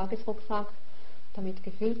spirituellen Tagesrucksack damit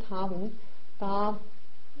gefüllt haben,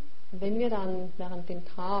 wenn wir dann während dem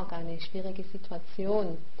Tag einer schwierigen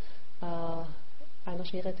Situation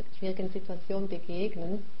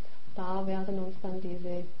begegnen, da werden uns dann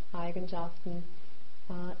diese Eigenschaften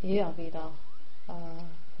eher wieder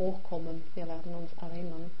hochkommen. Wir werden uns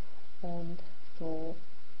erinnern und so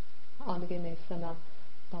angemessener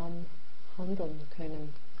dann handeln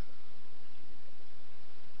können.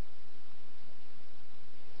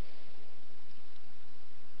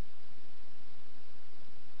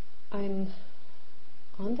 Ein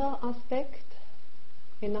anderer Aspekt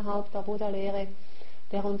innerhalb der Buddha-Lehre,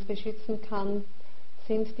 der uns beschützen kann,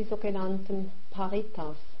 sind die sogenannten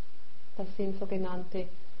Paritas. Das sind sogenannte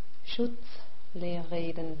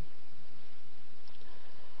Schutzlehrreden.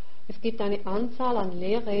 Es gibt eine Anzahl an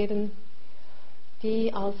Lehrreden,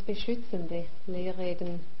 die als beschützende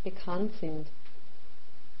Lehrreden bekannt sind.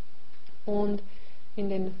 Und in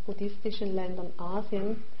den buddhistischen Ländern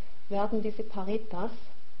Asiens werden diese Paritas,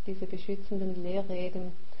 diese beschützenden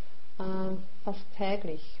Lehrreden, fast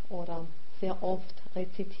täglich oder sehr oft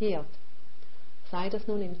rezitiert. Sei das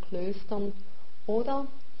nun in Klöstern oder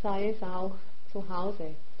sei es auch zu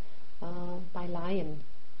Hause bei Laien.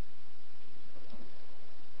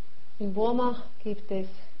 In Burma gibt es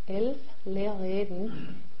 11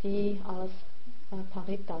 Lehrreden, die als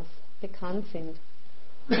Paritas bekannt sind.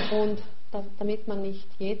 Und damit man nicht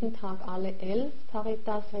jeden Tag alle 11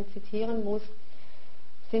 Paritas rezitieren muss,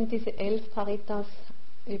 sind diese 11 Paritas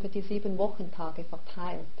über die 7 Wochentage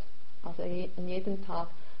verteilt. Also an jedem Tag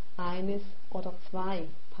eines oder 2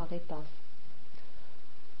 Paritas.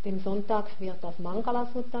 Dem Sonntag wird das Mangala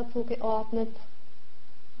Sutta zugeordnet,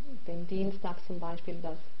 dem Dienstag zum Beispiel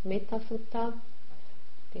das Metta Sutta,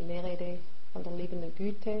 die Lehrrede von der liebenden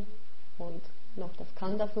Güte und noch das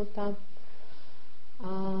Kanda Sutta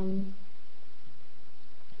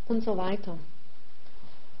und so weiter.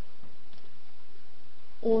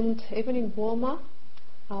 Und eben in Burma,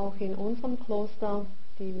 auch in unserem Kloster,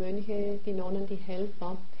 die Mönche, die Nonnen, die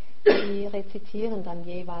Helfer, die rezitieren dann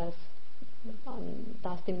jeweils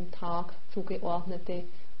das dem Tag zugeordnete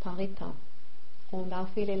Parita. Und auch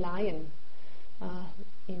viele Laien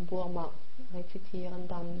in Burma rezitieren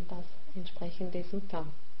dann das entsprechende Sutta.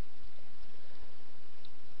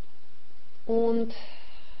 Und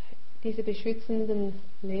diese beschützenden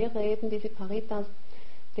Lehrreden, diese Paritas,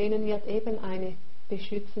 denen wird eben eine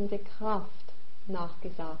beschützende Kraft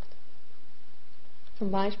nachgesagt. Zum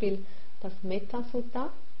Beispiel das Metta Sutta,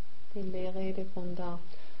 die Lehrrede von der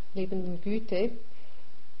liebenden Güte,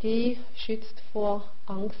 die schützt vor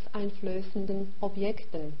angsteinflößenden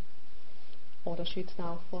Objekten oder schützt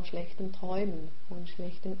auch vor schlechten Träumen und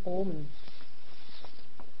schlechten Omen.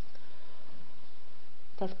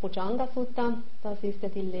 Das Bojjhanga Sutta, das ist ja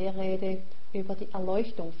die Lehrrede über die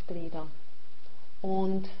Erleuchtungsglieder.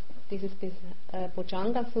 Und dieses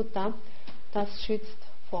Bojjhanga Sutta, das schützt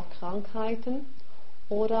vor Krankheiten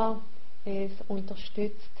oder es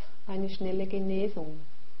unterstützt eine schnelle Genesung,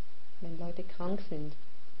 wenn Leute krank sind.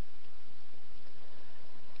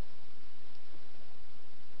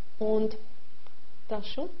 Und der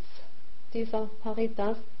Schutz dieser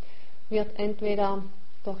Paritas wird entweder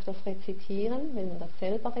durch das Rezitieren, wenn man das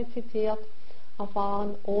selber rezitiert,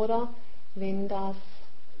 erfahren oder wenn das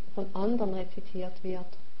von anderen rezitiert wird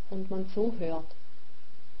und man zuhört.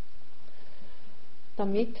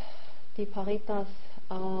 Damit die Paritas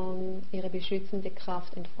ihre beschützende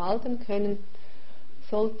Kraft entfalten können,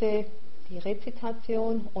 sollte die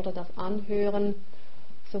Rezitation oder das Anhören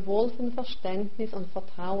sowohl von Verständnis und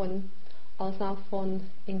Vertrauen als auch von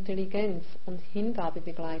Intelligenz und Hingabe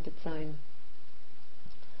begleitet sein.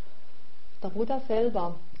 Der Buddha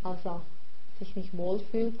selber, als er sich nicht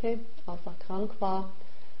wohlfühlte, als er krank war,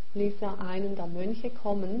 ließ er einen der Mönche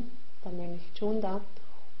kommen, der Mönch Chunda,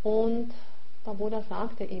 und der Buddha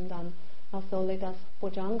sagte ihm dann, er solle das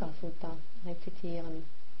Bojjhanga Sutta rezitieren.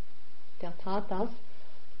 Der tat das,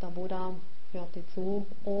 der Buddha hörte zu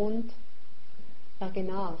und er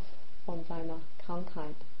genas von seiner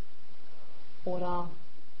Krankheit. Oder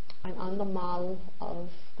ein andermal,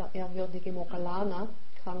 als der ehrwürdige Moggallana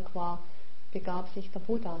krank war, begab sich der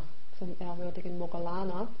Buddha zum ehrwürdigen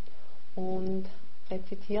Moggallana und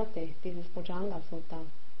rezitierte dieses Bojjhanga Sutta.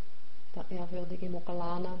 Der ehrwürdige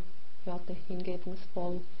Moggallana hörte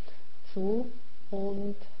hingebungsvoll zu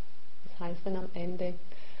und es heißt dann am Ende,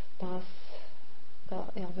 dass der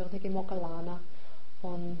ehrwürdige Moggallana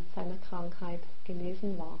von seiner Krankheit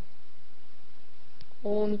genesen war.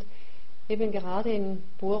 Und eben gerade in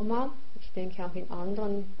Burma, ich denke auch in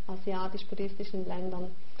anderen asiatisch-buddhistischen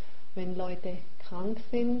Ländern, wenn Leute krank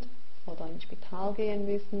sind oder ins Spital gehen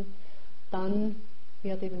müssen, dann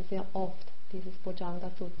wird eben sehr oft dieses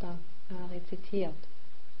Bojjhanga Sutta rezitiert.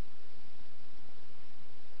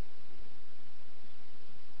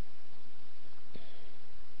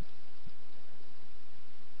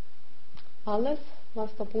 Alles,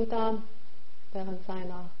 was der Buddha während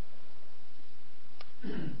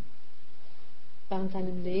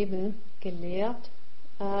seinem Leben gelehrt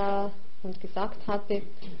und gesagt hatte,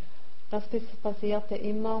 das basierte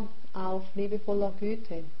immer auf liebevoller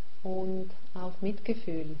Güte und auf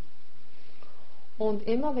Mitgefühl. Und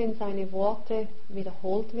immer wenn seine Worte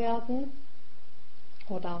wiederholt werden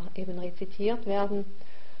oder eben rezitiert werden,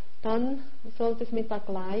 dann sollte es mit der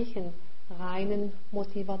gleichen reinen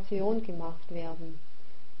Motivation gemacht werden,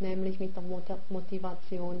 nämlich mit der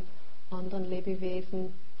Motivation, anderen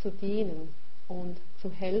Lebewesen zu dienen und zu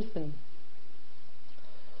helfen.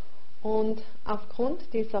 Und aufgrund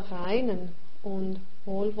dieser reinen und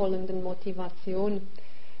wohlwollenden Motivation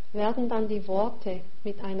werden dann die Worte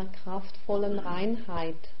mit einer kraftvollen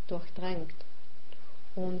Reinheit durchdrängt.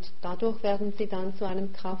 Und dadurch werden sie dann zu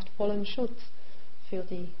einem kraftvollen Schutz für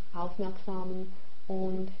die aufmerksamen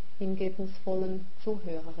und hingebungsvollen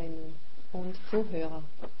Zuhörerinnen und Zuhörer.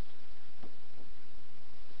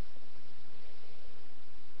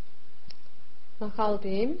 Nach all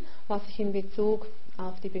dem, was ich in Bezug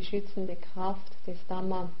auf die beschützende Kraft des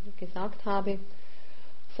Dhamma gesagt habe,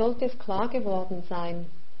 sollte es klar geworden sein,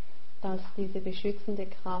 dass diese beschützende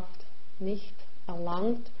Kraft nicht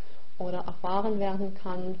erlangt oder erfahren werden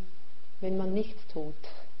kann, wenn man nichts tut.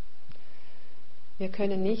 Wir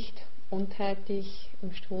können nicht untätig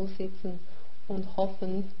im Stuhl sitzen und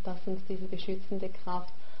hoffen, dass uns diese beschützende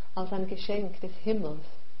Kraft als ein Geschenk des Himmels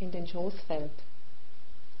in den Schoß fällt.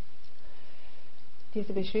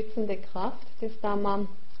 Diese beschützende Kraft des Dhamma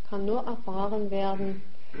kann nur erfahren werden,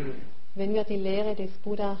 wenn wir die Lehre des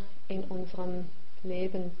Buddha in unserem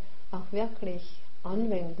Leben auch wirklich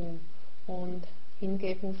anwenden und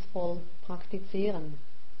hingebungsvoll praktizieren.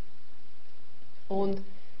 Und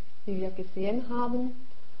wie wir gesehen haben,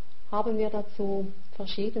 haben wir dazu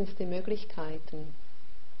verschiedenste Möglichkeiten.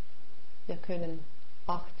 Wir können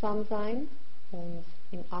achtsam sein, uns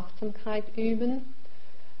in Achtsamkeit üben.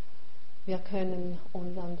 Wir können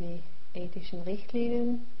uns an die ethischen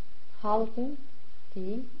Richtlinien halten,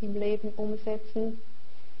 die im Leben umsetzen.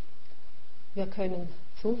 Wir können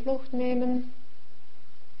Zuflucht nehmen.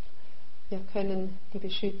 Wir können die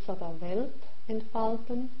Beschützer der Welt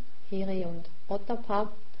entfalten, Hiri und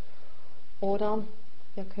Ottappa. Oder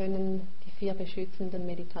wir können die 4 beschützenden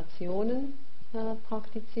Meditationen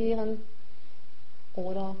praktizieren.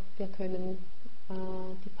 Oder wir können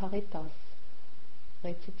die Parittas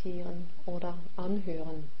rezitieren oder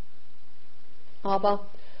anhören. Aber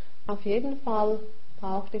auf jeden Fall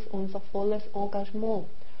braucht es unser volles Engagement,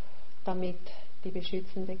 damit die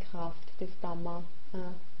beschützende Kraft des Dhamma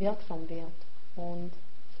wirksam wird und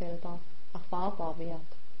selber erfahrbar wird.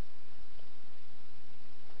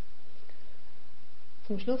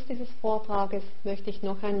 Zum Schluss dieses Vortrages möchte ich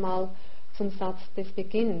noch einmal zum Satz des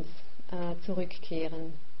Beginns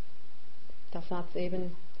zurückkehren. Der Satz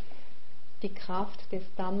eben: Die Kraft des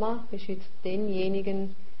Dhamma beschützt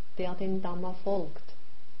denjenigen, der dem Dhamma folgt.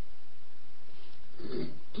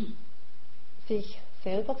 Sich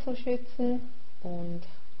selber zu schützen und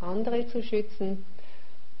andere zu schützen,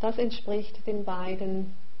 das entspricht den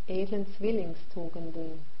beiden edlen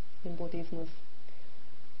Zwillingstugenden im Buddhismus.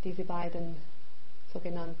 Diese beiden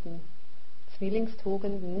sogenannten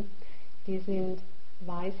Zwillingstugenden, die sind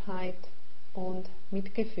Weisheit und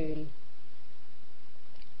Mitgefühl.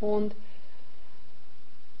 Und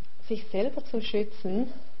sich selber zu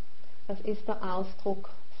schützen, das ist der Ausdruck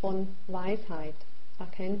von Weisheit,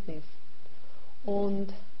 Erkenntnis.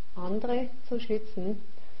 Und andere zu schützen,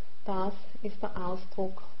 das ist der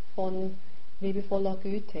Ausdruck von liebevoller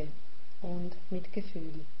Güte und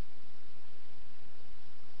Mitgefühl.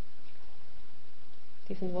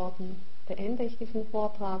 Diesen Worten beende ich diesen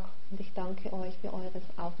Vortrag und ich danke euch für eures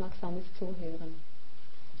aufmerksames Zuhören.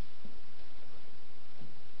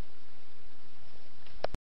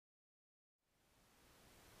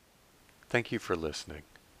 Thank you for listening.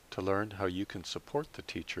 To learn how you can support the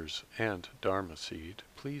teachers and Dharma Seed,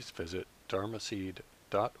 please visit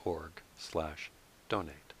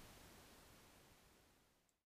dharmaseed.org/donate.